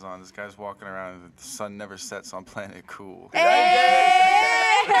sunglasses on. This guy's walking around. And the sun never sets, so I'm playing it cool.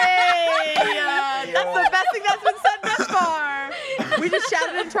 Hey, that's the best thing that's been said thus far. We just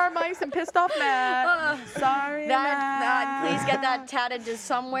shouted into our mics and pissed off Matt. Sorry, Matt. Please get that tatted to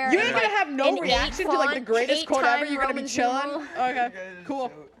somewhere. You in, ain't gonna like, have no in reaction to eight like the font, greatest quote ever. 8-time You're gonna be Roman chilling. numeral. Okay,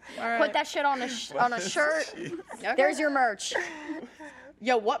 cool. All right. Put that shit on a shirt. Okay. There's your merch.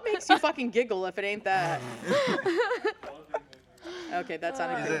 Yo, what makes you fucking giggle if it ain't that? Okay, that's not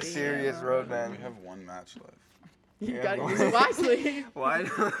a He's good a serious road man. We have one match left. You gotta use it wisely. Why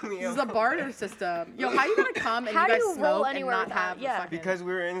don't we This is have- a barter system. Yo, how you gonna come and How you do guys you roll smoke and anywhere not without- have yeah. a fucking... Because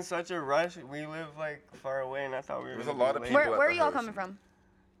we were in such a rush. We live like far away, and I thought we were. There's gonna a lot be of late. people Where at are the y'all house. coming from?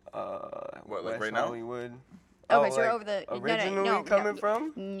 What, like West right now? Hollywood. Okay, Oh, so you're like, over the originally no, coming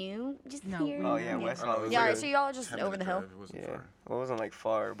from? New, just No, here. Oh yeah, West I don't know, it was Hollywood. Yeah, like so a y'all are just 10-minute over the hill. drive. It wasn't Yeah, far. well, it wasn't like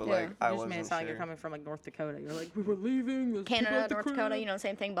far, but Yeah. like I You just wasn't made it sound like sure. you're coming from like North Dakota. You're like, we were leaving. there's people Canada, at the North crib." Dakota, you know,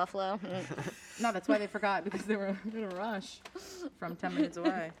 same thing. Buffalo. No, that's why they forgot because they were in a rush from 10 minutes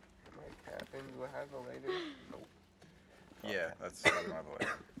away. What happened? What happened later? Nope. Yeah, that's my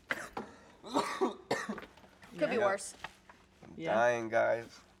boy. Could be Yeah. worse. Yeah. Dying guys.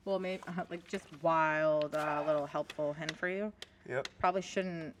 Well, maybe like just wild, little helpful hint for you. Yep. Probably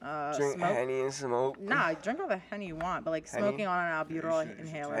shouldn't Drink smoke. Henny and smoke. Nah, drink all the Henny you want, but like Henny? smoking on an albuterol You should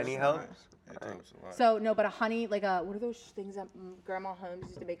inhaler. Henny is helps? not- It helps a lot. So no, but a honey like a what are those things that Grandma Holmes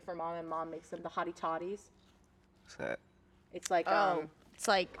used to make for mom, and mom makes them the hottie toddies. What's that? It's like Oh, it's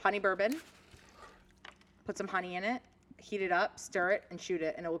like honey bourbon. Put some honey in it, heat it up, stir it, and shoot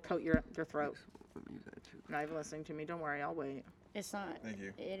it, and it will coat your throat. Not even listening to me. Don't worry, I'll wait. it's not. Thank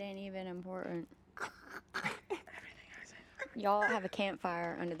you. It ain't even important. Y'all have a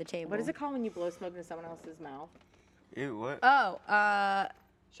campfire under the table. What is it called when you blow smoke into someone else's mouth? Ew, what? Oh,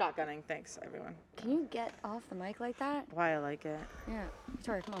 Shotgunning. Thanks, everyone. can you get off the mic like that? Why I like it. Yeah.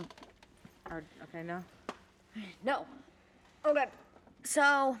 Sorry, come on. Okay, no. No. Okay.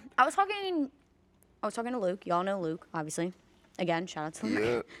 So I was talking to Luke. Y'all know Luke, obviously. Again, shout out to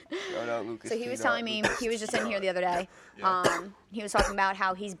Luke. Yeah. Shout out Lucas. So he was T. telling me, he was just in here the other day. He was talking about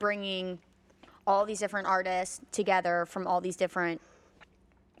how he's bringing all these different artists together from all these different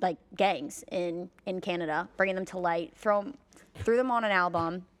like gangs in Canada, bringing them to light, threw them on an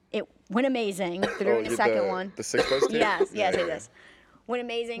album. It went amazing. They're doing a second one. The 6 x Yes, it is. Went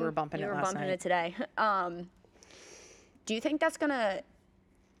amazing. We were bumping you it were last bumping night. it today. Do you think that's gonna,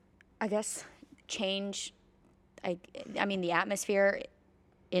 I guess, change? I mean, the atmosphere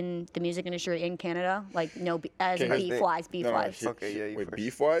in the music industry in Canada, like as in Okay. beef wise. Okay, yeah, you Wait, first.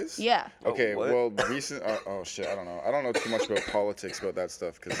 beef wise? Yeah. Okay, what? well, recent. Oh shit, I don't know. I don't know too much about politics about that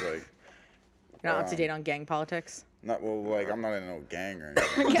stuff because like. You're not up to date on gang politics. Not well, like I'm not in no gang or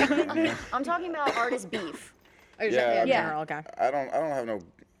anything. I'm talking about artist beef. Oh, you're Yeah, saying I in mean- general, okay. I don't have no.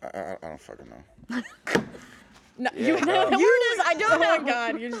 I don't fucking know. No, Yeah, you, no. I don't know. Oh my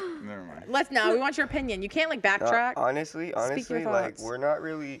God, you're just, Never mind. let's know. We want your opinion. You can't like backtrack. Honestly, your like thoughts. we're not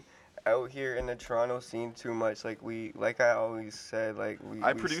really out here in the Toronto scene too much. Like I always said, like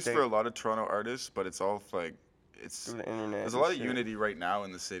I we produce stick for a lot of Toronto artists, but it's all like it's through the internet. there's a and lot of shit. unity right now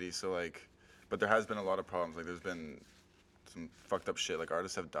in the city. So like, but there has been a lot of problems. Like there's been some fucked up shit. Like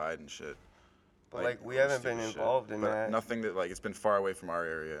artists have died and shit. But like we really haven't been stupid shit. involved in But that. Nothing that like it's been far away from our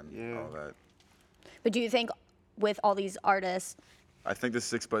area and Yeah. all that. But do you think with all these artists, I think the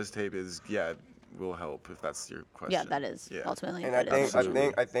Six Buzz tape is will help if that's your question. yeah, that is Yeah. ultimately And it is.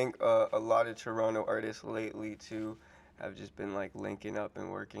 I think a lot of Toronto artists lately too have just been like linking up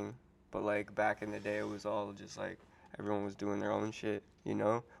and working. But like back in the day, it was all just like everyone was doing their own shit. You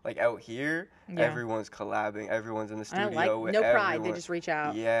know, like out here, Yeah. everyone's collabing, everyone's in the I studio don't like with no pride. They everyone. just reach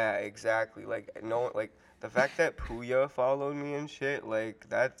out. Yeah, exactly. Like no, like the fact that Puya followed me and shit, like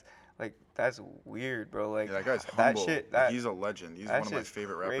that's weird, bro. Like Yeah, that guy's that humble. shit, Like, he's a legend. He's that one of my shit's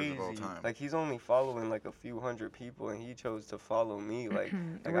favorite rappers of all crazy. time. Like he's only following like a few hundred people, and he chose to follow me. Like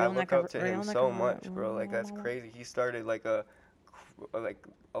I Real look nigga, up to him real so nigga, much, bro. Like that's crazy. He started like a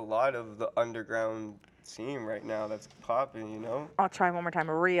lot of the underground scene right now that's popping. You know. I'll try one more time.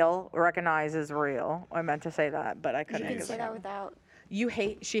 Real recognizes real. I meant to say that, but I couldn't. You can because say of that it. without.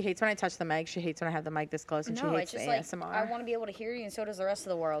 She hates when I touch the mic. She hates when I have the mic this close, and No, she it's hates just the like ASMR. I want to be able to hear you, and so does the rest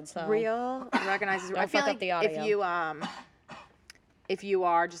of the world. So Real recognizes. Don't I feel fuck like up the audio. if you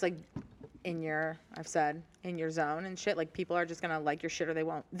are just like in your, I've said in your zone and shit, like people are just gonna like your shit or they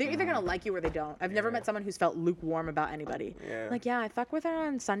won't. They're either gonna like you or they don't. I've never met someone who's felt lukewarm about anybody. Yeah. Like I fuck with her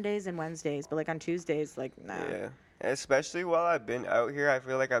on Sundays and Wednesdays, but like on Tuesdays, like nah. Yeah. Especially while I've been out here, I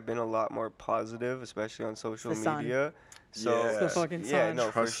feel like I've been a lot more positive, especially on social The sun. media. So It's the fucking yeah, sun. no,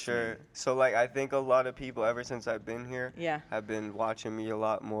 Trust for sure. me. So like I think a lot of people ever since I've been here Yeah. have been watching me a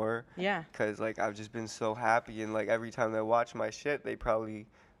lot more. Yeah. Cause like I've just been so happy, and like every time they watch my shit, they probably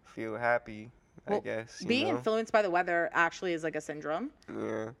feel happy. I Well, guess. You being know? influenced by the weather actually is like a syndrome.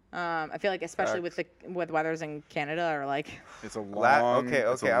 Yeah. I feel like especially with weathers in Canada or like It's a long. Okay.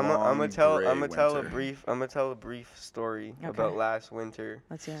 it's a I'm long, gonna tell gray winter. I'm gonna tell a brief story Okay. about last winter.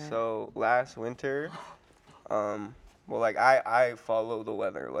 Let's hear it. So last winter, well, like I follow the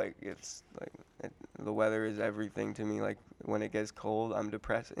weather. Like it's like the weather is everything to me. Like when it gets cold, I'm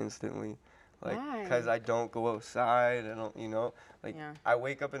depressed instantly. Like, Why? cause I don't go outside. I don't, like Yeah. I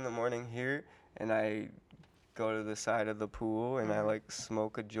wake up in the morning here and I go to the side of the pool and I like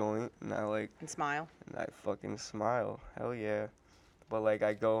smoke a joint and and smile. and I fucking smile. Hell yeah. But like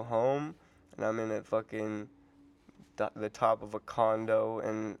I go home and I'm in a fucking the top of a condo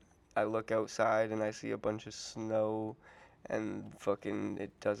and I look outside and I see a bunch of snow and fucking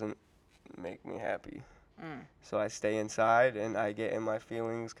it doesn't make me happy. So I stay inside and I get in my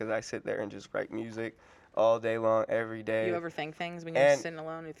feelings because I sit there and just write music all day long, every day. You overthink things when you're And- sitting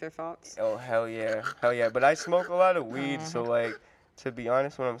alone with your thoughts? Oh hell yeah, hell yeah! But I smoke a lot of weed, so like, to be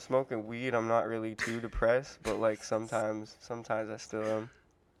honest, when I'm smoking weed, I'm not really too depressed. But like sometimes I still am.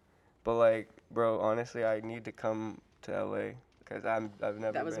 But like, bro, honestly, I need to come to LA because I've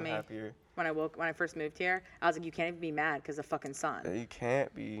never That was been me. happier. When I first moved here, I was like, you can't even be mad because of fucking sun. You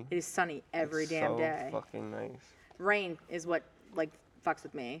can't be. It is sunny every It's damn so day. fucking nice. Rain is what like fucks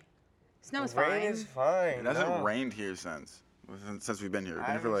with me. Snow is Rain fine. is fine. It hasn't no. rained here since we've been here. We've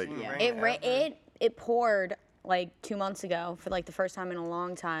I been here for haven't like. seen Yeah. rain ever. It poured like 2 months ago for like the first time in a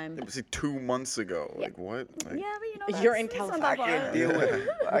long time. It was like 2 months ago. Like what? Like, Yeah, but you know You're in that's not California. that I far. can deal with it.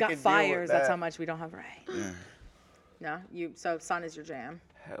 We I got can deal fires. with That's that. how much we don't have rain. Yeah. No, so sun is your jam.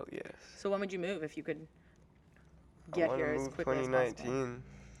 Hell yes. So when would you move if you could I get wanna here as move quickly as possible? 2019.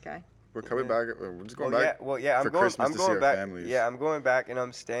 Okay. We're coming back. We're just going Well, back. I'm for going. Christmas I'm to going see our back. families. Yeah, I'm going back, and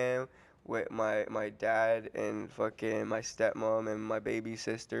I'm staying with my dad and fucking my stepmom and my baby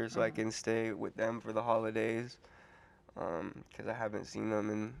sister, so I can stay with them for the holidays. 'Cause I haven't seen them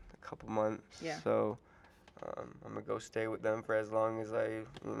in a couple months. Yeah. So, I'm gonna go stay with them for as long as I,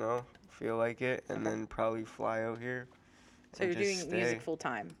 feel like it, and then probably fly out here. So and you're just doing music stay. full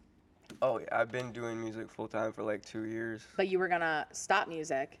time, Oh, yeah, I've been doing music full time for like 2 years. but you were gonna stop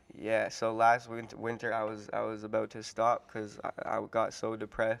music. Yeah, so last winter I was about to stop because I got so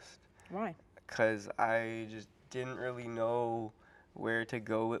depressed Why? because I just didn't really know where to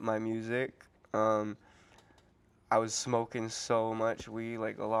go with my music. I was smoking so much weed,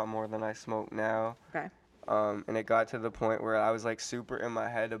 like a lot more than I smoke now. Okay. And it got to the point where I was like super in my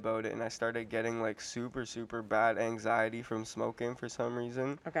head about it, and I started getting like super, super bad anxiety from smoking for some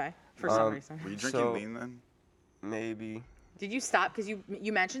reason. Okay. For some Um, reason. Were you drinking So- lean then? maybe. Did you stop? Because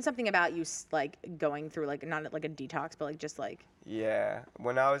you mentioned something about you like going through like not like a detox, but like just like. Yeah,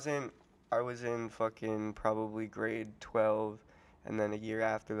 when I was in fucking probably grade 12, and then a year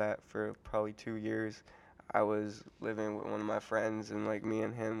after that, for probably 2 years, I was living with one of my friends, and like me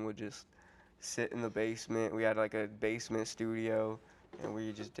and him would just sit in the basement. We had like a basement studio, and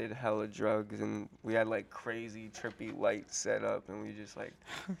we just did hella drugs, and we had like crazy trippy lights set up, and we just like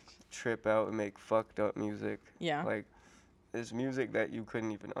trip out and make fucked up music. Yeah. Like this music that you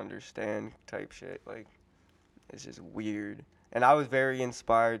couldn't even understand type shit. Like it's just weird. And I was very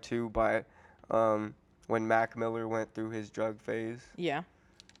inspired too by when Mac Miller went through his drug phase. Yeah.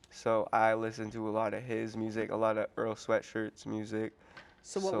 So I listened to a lot of his music, a lot of Earl Sweatshirt's music.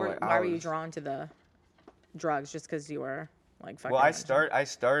 So like, why I were you was- drawn to the drugs? Just because you were like fucking. Well, I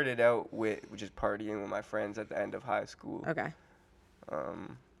started out with just partying with my friends at the end of high school. Okay.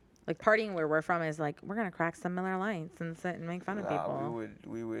 Um, Like partying where we're from is like we're gonna crack some Miller Lights and sit and make fun of nah, people.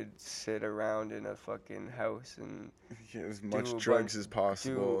 we would sit around in a fucking house and Get as do much a drugs bunch- as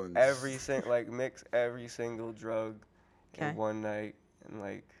possible. do and like mix every single drug Okay. in one night, and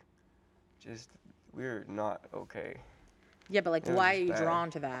like just we're not okay. Yeah, but like, It was why are just you bad.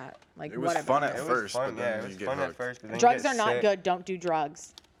 drawn to that? Like, It was what fun about at it? It first, was fun, but then yeah, it you was get fun at hooked. first, but then you Drugs get are not sick. good. Don't do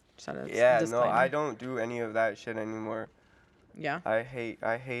drugs. Just a Yeah, no, disclaimer. I don't do any of that shit anymore. Yeah. I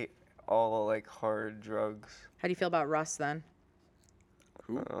hate all like hard drugs. How do you feel about Russ then?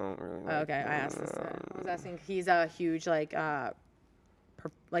 I don't really Oh, like okay, I asked this. them. I was asking. He's a huge like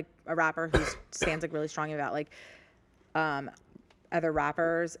like a rapper who stands like really strongly about like other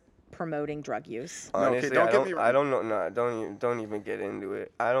rappers promoting drug use. No, okay, Honestly, don't I get don't. me I wrong. don't know. No, don't even get into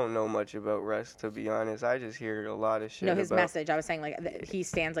it. I don't know much about Russ, to be honest. I just hear a lot of shit. No, his about, message. I was saying like he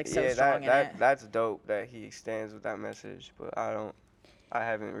stands like so yeah, strong in it. that's dope that he stands with that message. But I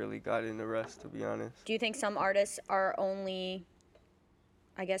haven't really got into Russ, to be honest. Do you think some artists are only,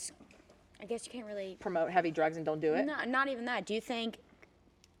 I guess you can't really, Promote heavy drugs and don't do it. not even that. Do you think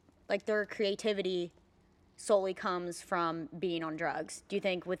like their creativity solely comes from being on drugs? Do you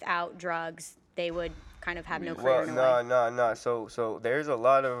think without drugs they would kind of have no career Well, in a way? no. So there's a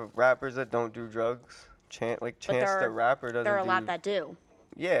lot of rappers that don't do drugs. Chance the Rapper doesn't. There are a lot do- that do.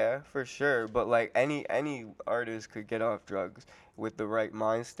 Yeah, for sure. But like any artist could get off drugs with the right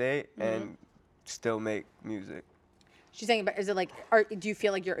mind state Mm-hmm. and still make music. She's saying, but is it like, do you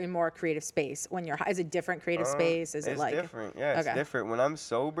feel like you're in more creative space when you're high? Is it different creative space? Is it It's like different. Yeah, it's Okay. different. When I'm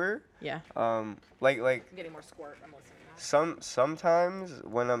sober, Yeah. like I'm getting more squirt. I'm listening now. sometimes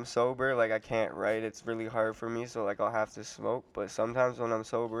when I'm sober, like I can't write. It's really hard for me, so like I'll have to smoke. But sometimes when I'm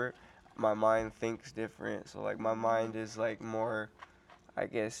sober, my mind thinks different. So like my mind is like more, I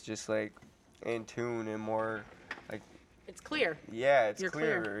guess, just like in tune and more like It's clear. yeah, it's You're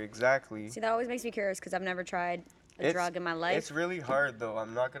clear. clearer. Exactly. See, that always makes me curious because I've never tried a drug in my life. It's really hard though.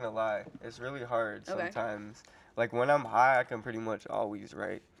 I'm not gonna lie. It's really hard Okay. sometimes. Like when I'm high, I can pretty much always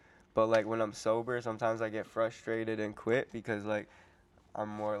write. But like when I'm sober, sometimes I get frustrated and quit because like I'm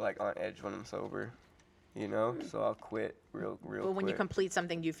more like on edge when I'm sober. You know, so I'll quit real But when you quick. complete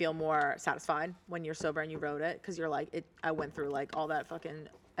something, do you feel more satisfied when you're sober and you wrote it? Because you're like, I went through like all that fucking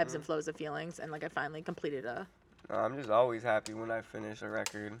ebbs and flows of feelings, and like I finally completed a. No, I'm just always happy when I finish a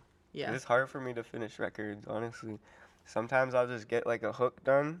record. Yeah. It's hard for me to finish records, honestly. Sometimes I'll just get like a hook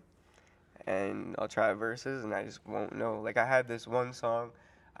done and I'll try verses and I just won't know. Like I had this one song,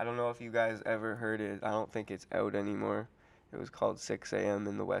 I don't know if you guys ever heard it. I don't think it's out anymore. It was called 6 a.m.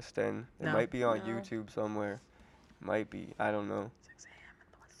 in the West End. It No. might be on No. YouTube somewhere. Might be. I don't know.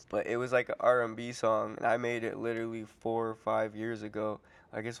 But it was like an R&B song and I made it literally 4 or 5 years ago.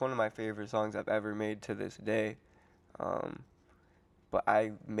 Like it's one of my favorite songs I've ever made to this day. But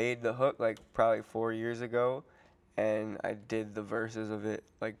I made the hook like probably 4 years ago, and I did the verses of it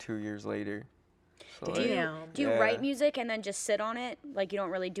like 2 years later. So Do you, Damn. do you Yeah. write music and then just sit on it? Like you don't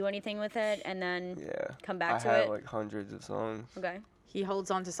really do anything with it and then yeah, come back I to have it? like hundreds of songs. Okay. He holds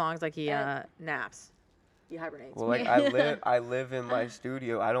on to songs like he Uh, naps. He hibernates. Well, like I live in my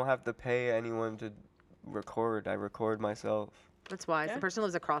studio. I don't have to pay anyone to record. I record myself, That's wise. Yeah. The person who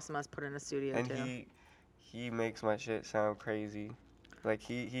lives across from us put in a studio and too. he makes my shit sound crazy. Like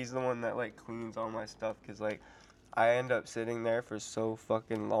he's the one that like cleans all my stuff, cause like I end up sitting there for so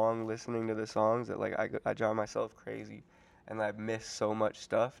fucking long listening to the songs that like I drive myself crazy, and I miss so much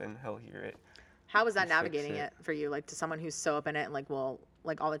stuff, and he'll hear it. How was that fix navigating it. it for you? Like to someone who's so up in it and like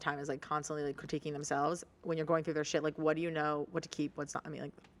like all the time is like constantly like critiquing themselves when you're going through their shit. Like what do you know? What to keep? What's not? I mean,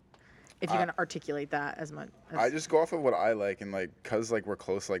 like if you're gonna articulate that as much. I just go off of what I like, and like, cause like we're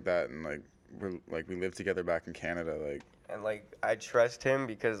close like that, and like we live together back in Canada, like. And like I trust him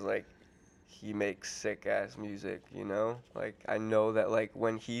because like he makes sick ass music, you know? Like I know that like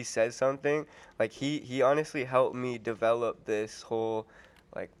when he says something, like he honestly helped me develop this whole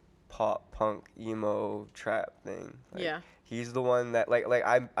like pop punk emo trap thing. Like, Yeah. He's the one that like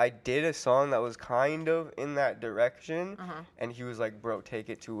I did a song that was kind of in that direction, and he was like, "Bro, take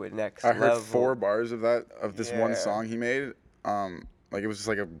it to a next I level." heard 4 bars of this one Yeah. song he made. Like it was just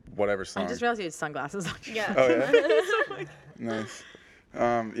like a whatever song. I just realized he had sunglasses on. Yeah. Oh yeah. Nice.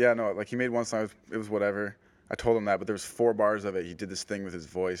 Yeah, no, like he made one song. It was whatever. I told him that, but there was 4 bars of it. He did this thing with his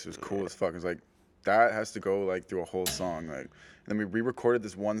voice. It was cool as fuck. It was like that has to go like through a whole song. Like, and then we re-recorded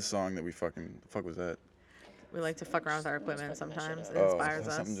this one song that we fucking the fuck was that? We like to fuck around with our equipment sometimes. It Oh, inspires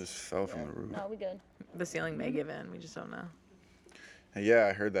something us. just fell from the roof. No, we good. The ceiling may give in. We just don't know. And yeah,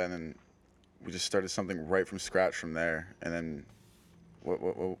 I heard that, and then we just started something right from scratch from there. And then,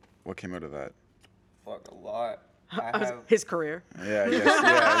 what came out of that? Fuck a lot. I have His career. Yeah, I guess.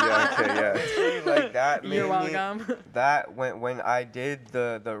 Yeah, okay, yeah. like that. You're made me- welcome. That when I did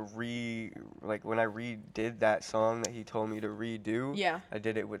when I redid that song that he told me to redo. Yeah. I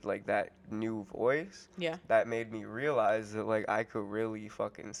did it with like that new voice. Yeah. That made me realize that like I could really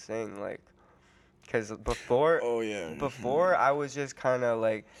fucking sing like, cause before. Oh yeah. Before I was just kind of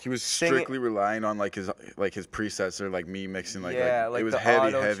like. He was singing- strictly relying on like his presets or like me mixing like yeah, like it was the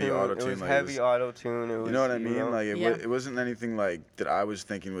heavy auto-tune. auto-tune. It was like, heavy auto-tune. It was, you know what I mean? know? Like Yeah. it wasn't anything like that I was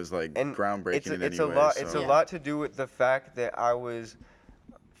thinking was like And groundbreaking in it's any a way. lot. So. It's a lot to do with the fact that I was,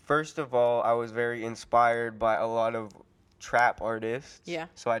 first of all, I was very inspired by a lot of trap artists. Yeah.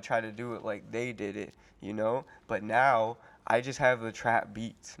 So I try to do it like they did it, you know. But now I just have the trap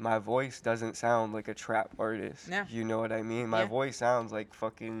beats. My voice doesn't sound like a trap artist. Yeah. You know what I mean? My Yeah. voice sounds like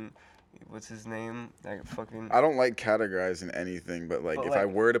fucking. What's his name? Like fucking. I don't like categorizing anything, but like But, if I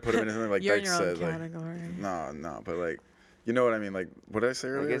like- were to put him in something like You're in Dyke your own said, like category. no, but like you know what I mean? Like what did I say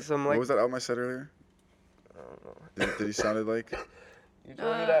earlier? it's some, what like- was that album I said earlier? I don't know. Did he sounded like? You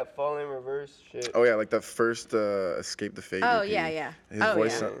told me that fall in reverse shit. Oh yeah, like that first Escape the Fate. Oh, EP. yeah, yeah. His Oh,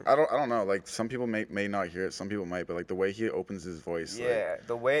 voice. yeah. I don't know. Like some people may not hear it. Some people might, but like the way he opens his voice. Yeah,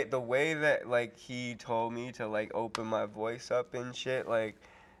 the way that like he told me to like open my voice up and shit, like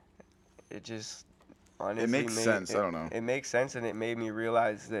it just honestly makes sense, I don't know. It makes sense, and it made me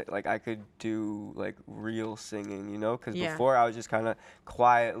realize that like I could do like real singing, you know? Because Yeah. before I was just kind of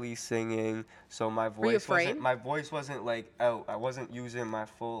quietly singing, so my you voice afraid? wasn't like out. I wasn't using my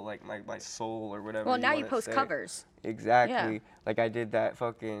full like my soul or whatever. Well, now you wanna post say. covers. Exactly. Like I did that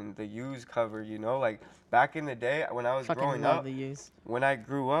fucking the Used cover, you know? Like back in the day when I was Fucking growing love up, the use. when I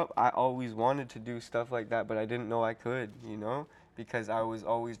grew up, I always wanted to do stuff like that, but I didn't know I could, you know? Because I was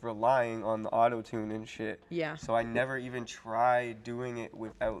always relying on the auto-tune and shit. Yeah. So I never even tried doing it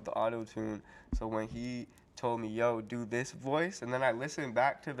without the auto-tune. So when he told me, yo, do this voice, and then I listened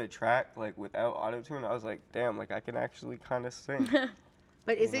back to the track, like, without auto-tune, I was like, damn, like, I can actually kind of sing.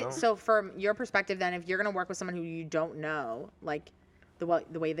 But is You know? it so from your perspective then, if you're gonna work with someone who you don't know, like the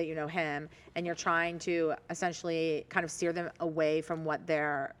way that you know him, and you're trying to essentially kind of steer them away from what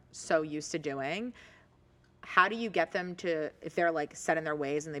they're so used to doing, how do you get them to, if they're like set in their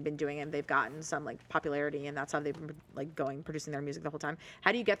ways and they've been doing it and they've gotten some like popularity and that's how they've been like producing their music the whole time,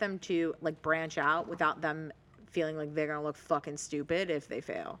 how do you get them to like branch out without them feeling like they're gonna look fucking stupid if they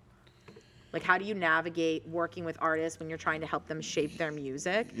fail? Like, how do you navigate working with artists when you're trying to help them shape their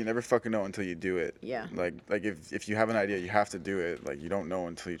music? You never fucking know until you do it. Yeah. Like if you have an idea, you have to do it. Like you don't know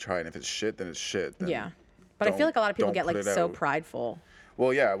until you try it. And if it's shit, then it's shit. Then Yeah. But I feel like a lot of people don't get put like it so out. prideful.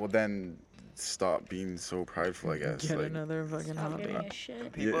 Well, yeah. Well, then stop being so prideful. I guess. Like, another fucking Stop giving a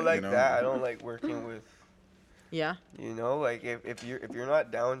shit. People you like know? that, I don't like working with. Yeah. You know, like if you're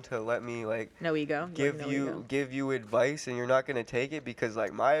not down to let me like No ego. give you advice and you're not gonna take it, because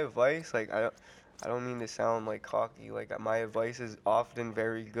like my advice, like I don't mean to sound like cocky, like my advice is often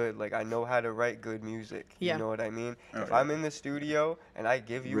very good. Like I know how to write good music. Yeah. You know what I mean? Oh, If yeah. I'm in the studio and I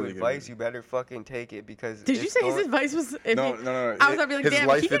give you Really good advice, music. you better fucking take it, because Did you it's say his going- advice was? If No, you, no. I was gonna be like, his damn,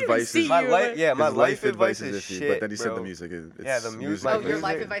 life he didn't even advice see is My you. life, yeah, my his life advice is iffy, shit, but then he said bro. the music is. Yeah, it's the music. Oh, My your life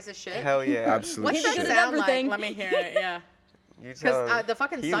music- advice is shit. Hell yeah. Absolutely. What's that good at sound like? everything. Let me hear it. Yeah. You 'Cause, tell him. the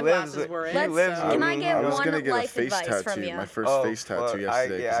fucking He sunglasses lives- were in, he so- lives with Can I me. get I was one gonna get a life face advice from tattoo, you? my first Oh, face tattoo fuck.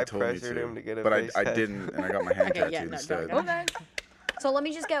 yesterday, I he told me pressured him to get a but face I tattoo. didn't, and I got my hand Okay, tattooed yeah, no, instead. don't. Okay. So let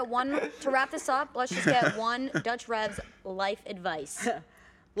me just get one to wrap this up. Let's just get one Dutch Rev's life advice.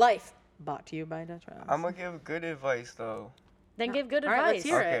 Life brought to you by Dutch Revs. I'm gonna give good advice though. Then give good All right, let's advice.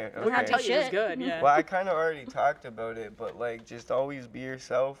 hear Okay, it. We're gonna okay. tell you it was Shit. good. Yeah. Well, I kind of already talked about it, but like, just always be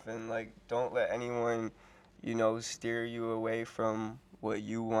yourself and like, don't let anyone, you know, steer you away from what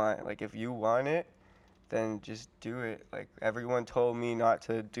you want. Like, if you want it, then just do it. Like, everyone told me not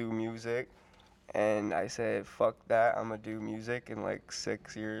to do music, And I said, fuck that, I'm gonna do music, and like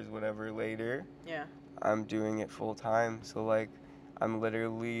 6 years, whatever later, Yeah. I'm doing it full time. So like, I'm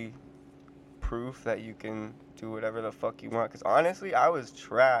literally proof that you can do whatever the fuck you want. Cause honestly, I was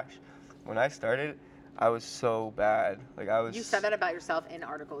trash. When I started, I was so bad. Like I was. You said that about yourself in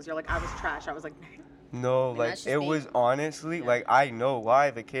articles. You're like, I was trash. I was like, No, And like that's just it being- was honestly, Yeah. like I know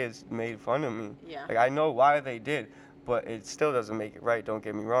why the kids made fun of me. Yeah. Like I know why they did, but it still doesn't make it right, don't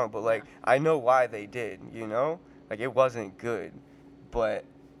get me wrong. But like I know why they did, you know? Like it wasn't good. But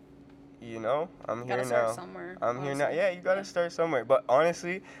you know, I'm here Gotta start now. somewhere, I'm here now. honestly. Yeah, you gotta start somewhere. But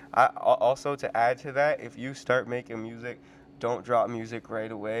honestly, also to add to that, if you start making music, don't drop music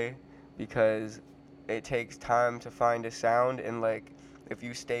right away, because it takes time to find a sound. And like, if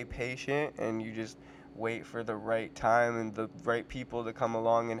you stay patient and you just wait for the right time and the right people to come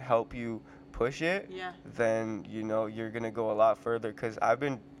along and help you push it, yeah. then you know you're gonna go a lot further. Because I've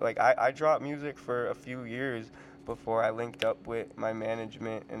been like, I dropped music for a few years before I linked up with my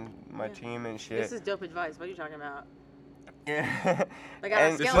management and my Yeah. team and shit. This is dope advice. What are you talking about? Yeah. Like, on a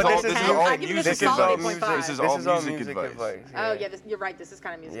And- scale but of this 10, is I all give it a music solid advice. 8.5. This is all music music advice. Oh yeah, you're right. This is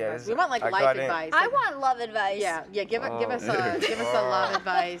kind of music Yeah, advice. this- We want like I life got in. advice. I Like, want love advice. yeah. Give Oh. us a love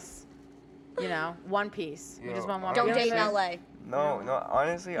advice. You know, one piece. We just want one. Don't you know date in what I'm saying? LA. No,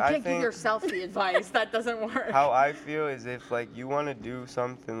 honestly, You I can't give think yourself the advice. That doesn't work. how I feel is if like you want to do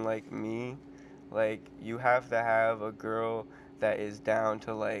something like me, like you have to have a girl that is down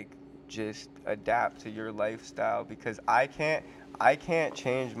to like just adapt to your lifestyle, because I can't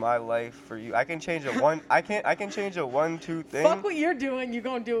change my life for you. I can change a one I can change a 1-2 thing. Fuck what you're doing. You're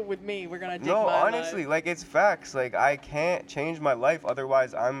gonna do it with me. We're gonna take No, my honestly, life. like it's facts. Like I can't change my life,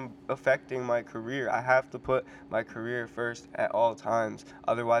 otherwise I'm affecting my career. I have to put my career first at all times.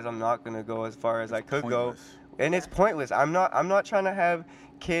 Otherwise, I'm not gonna go as far as I could go, Pointless. and it's pointless. I'm not trying to have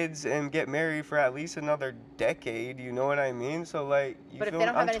kids and get married for at least another decade. You know what I mean? So like, you But if feel they me?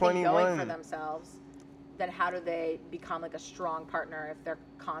 don't have I'm anything 21. going for themselves, then how do they become like a strong partner if they're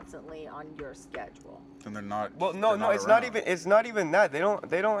constantly on your schedule? And they're not. Well, no, they're it's not around. even. It's not even that. They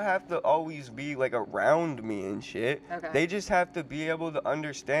don't have to always be like around me and shit. Okay. They just have to be able to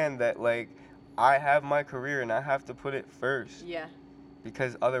understand that like I have my career and I have to put it first, Yeah.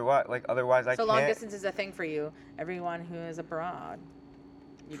 because otherwise I So can't. long distance is a thing for you. Everyone who is abroad,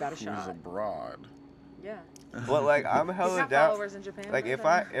 you got a Who's shot. abroad? Yeah. But like I'm You hella got down. followers in Japan. Like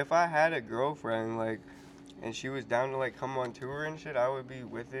okay. if I had a girlfriend like, and she was down to like come on tour and shit, I would be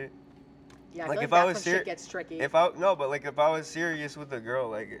with it. Yeah, I like, feel if like I that's was when shit ser- gets tricky. If I was serious with a girl,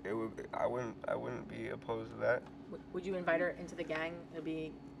 like it would, I wouldn't be opposed to that. Would you invite her into the gang? It'd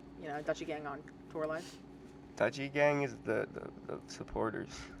be, you know, Dutchy gang on tour life. Touchy gang is the supporters.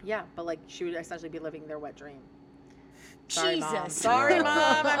 Yeah, but like she would essentially be living their wet dream. Sorry, Mom. Jesus. Sorry, No.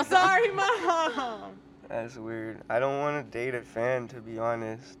 Mom. I'm sorry, Mom. That's weird. I don't want to date a fan, to be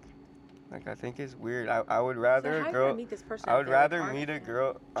honest. Like I think it's weird. I would rather So a how you girl. gonna meet this person I if would they're, like, rather part meet of a the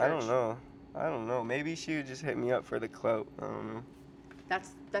girl. I church? don't know. Maybe she would just hit me up for the clout. I don't know.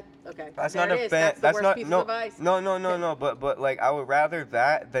 That's okay. That's there not it a is. fan. That's the worst piece no, of advice. no. But like I would rather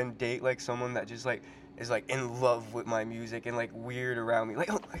that than date like someone that just like is like in love with my music and like weird around me. Like,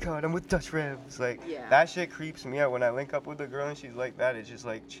 oh my god, I'm with Dutch Revs. Like Yeah. that shit creeps me out when I link up with a girl and she's like that. It's just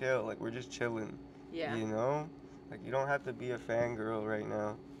like chill. Like we're just chilling. Yeah. You know? Like you don't have to be a fangirl right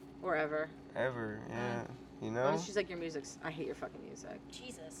now. Or ever. Ever. Yeah. You As long know? as she's like, your music's. I hate your fucking music.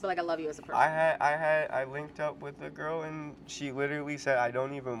 Jesus. But like, I love you as a person. I linked up with a girl and she literally said, I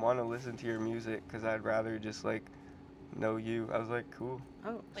don't even want to listen to your music because I'd rather just like know you. I was like, cool. Oh,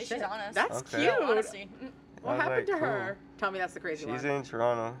 At least shit. she's honest. That's Okay. cute. Honesty. What I was happened to like, her? Tell me that's the crazy She's one. in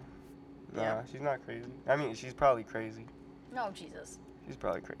Toronto. Nah, Yeah. she's not crazy. I mean, she's probably crazy. No, Jesus. She's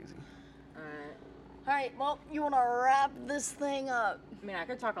probably crazy. Alright. All right, well, you want to wrap this thing up? I mean, I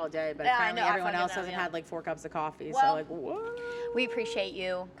could talk all day, but Yeah, I apparently know, I everyone fucking else know, hasn't yeah. had like 4 cups of coffee. Well, so like, what? We appreciate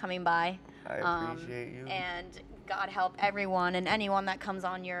you coming by. I appreciate you. And God help everyone and anyone that comes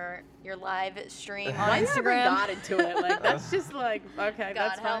on your live stream on Why you never Instagram. got into it? Like that's just like okay, God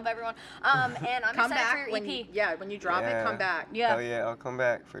that's help fine. everyone. And I'm Come excited back for your when EP. when you drop it, come back. Yeah. Hell yeah, I'll come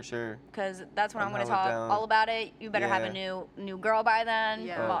back for sure. Because that's when I'm, I'm going to hella talk down. all about it. You better have a Yeah. new girl by then.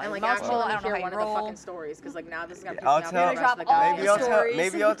 Yeah, Oh, and like multiple. actually I let don't me know hear how one you of the roll. fucking stories because like now this is gonna piss I'll me off. tell. for the rest of the all Maybe the I'll goddamn tell. stories.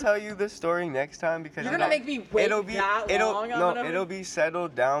 Maybe I'll tell you the story next time because You're you gonna know, make me wait it'll be that it'll long? I'm no gonna- it'll be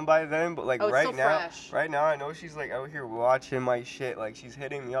settled down by then. But like Oh, it's right still now, fresh. right now I know she's like out here watching my shit. Like she's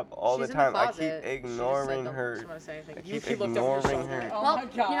hitting me up all She's the in time. closet. I keep She just said ignoring don't- her. She wanna say anything. I You keep looked over your ignoring shoulder. her. Oh Well, my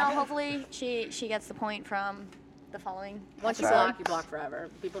God. you know, hopefully she gets the point from the following. Once you Facts. block, you block forever.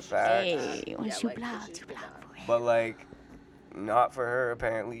 People should Facts. say that. Hey, once Yeah, you like, block, it should you be block done. forever. But like, not for her.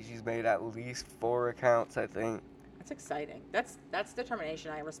 Apparently, she's made at least 4 accounts, I think. That's exciting. That's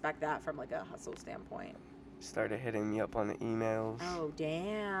determination. I respect that from like a hustle standpoint. Started hitting me up on the emails. Oh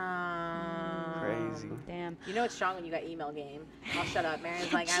damn. Crazy. Damn. You know it's strong when you got email game. I'll shut up.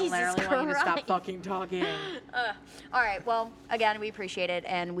 Mary's like, I Jesus literally want you to stop Christ. fucking talking. All right. Well, again, we appreciate it,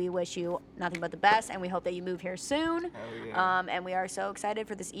 and we wish you nothing but the best, and we hope that you move here soon. Hell yeah. And we are so excited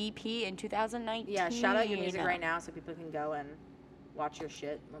for this EP in 2019. Yeah, shout out your music right now so people can go and watch your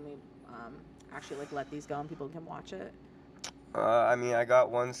shit when we actually like let these go and people can watch it. I mean, I got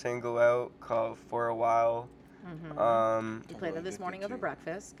one single out called For a While. You played it this morning over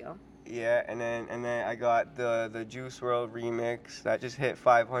breakfast. Go. Yeah, and then I got the Juice WRLD remix that just hit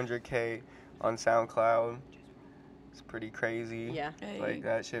 500K on SoundCloud. It's pretty crazy. Yeah. Like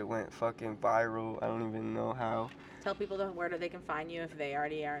that shit went fucking viral. I don't even know how. Tell people where they can find you if they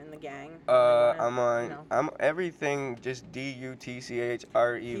already are in the gang. I'm on. No. I'm everything. Just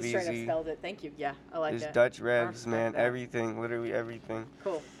DUTCHREVZ. He straight up spelled it. Thank you. Yeah, I like Just it. Dutch I Revs, respect man. that. Everything. Literally everything.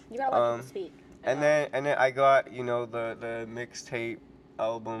 Cool. You gotta let Um, people speak. And then I got, you know, the mixtape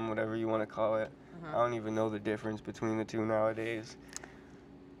album, whatever you want to call it. I don't even know the difference between the two nowadays.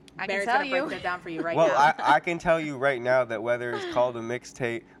 I can Mary's tell gonna you. break that down for you right Well, now. I can tell you right now that whether it's called a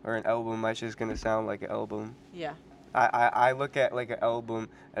mixtape or an album, that's just gonna sound like an album. Yeah. I look at like an album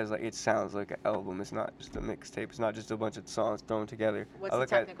as like it sounds like an album. It's not just a mixtape. It's not just a bunch of songs thrown together. What's I the look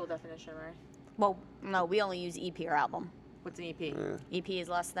technical definition, Mary? Well, no, we only use EP or album. What's an EP? EP is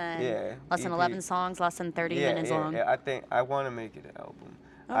less than Yeah, less than EP. 11 songs, less than 30 minutes long. Yeah, I think I want to make it an album.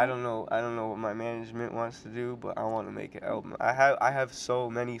 I don't know what my management wants to do, but I want to make an album. I have so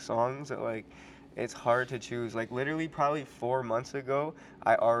many songs that like it's hard to choose. Like literally probably 4 months ago,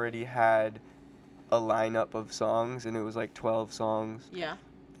 I already had a lineup of songs and it was like 12 songs, Yeah.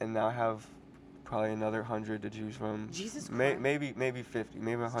 and now I have probably another 100 to choose from. Jesus Christ. Maybe 50,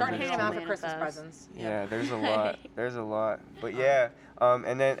 maybe 100. Start handing them out for Manifest. Christmas presents. Yeah, there's a lot. There's a lot. But yeah,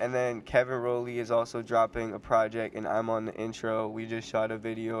 and then Kevin Rowley is also dropping a project, and I'm on the intro. We just shot a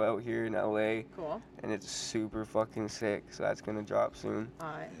video out here in LA, Cool. and it's super fucking sick. So that's gonna drop soon. All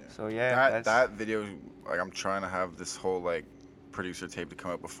right. So yeah, That video, like I'm trying to have this whole like producer tape to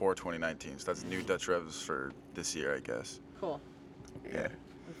come out before 2019. So that's new Dutch Revs for this year, I guess. Cool. yeah.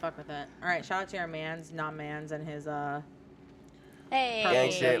 We fuck with it. All right. Shout out to our mans, non-mans, and his Hey,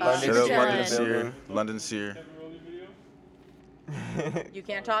 Gang shit, London Shout out Seer. London London Seer. Seer. London Seer. You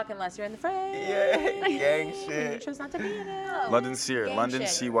can't talk unless you're in the frame. Yeah, gang You shit. chose not to be in it. London Seer. gang London shit.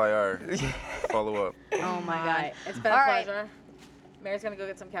 CYR. Follow up. Oh my All god. right. It's been All a right. pleasure. Mary's gonna go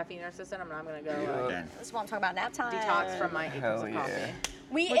get some caffeine in her system, and I'm gonna go Gang. This is what I'm talking about. Nap time. detox from my 8 cups Hell of yeah. coffee.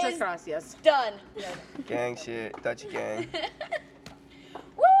 We Muchas is gracias. done. Gang shit. Dutch gang.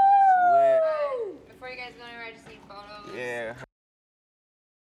 Woo! Lit. Before you guys go anywhere, I just need photos. Yeah.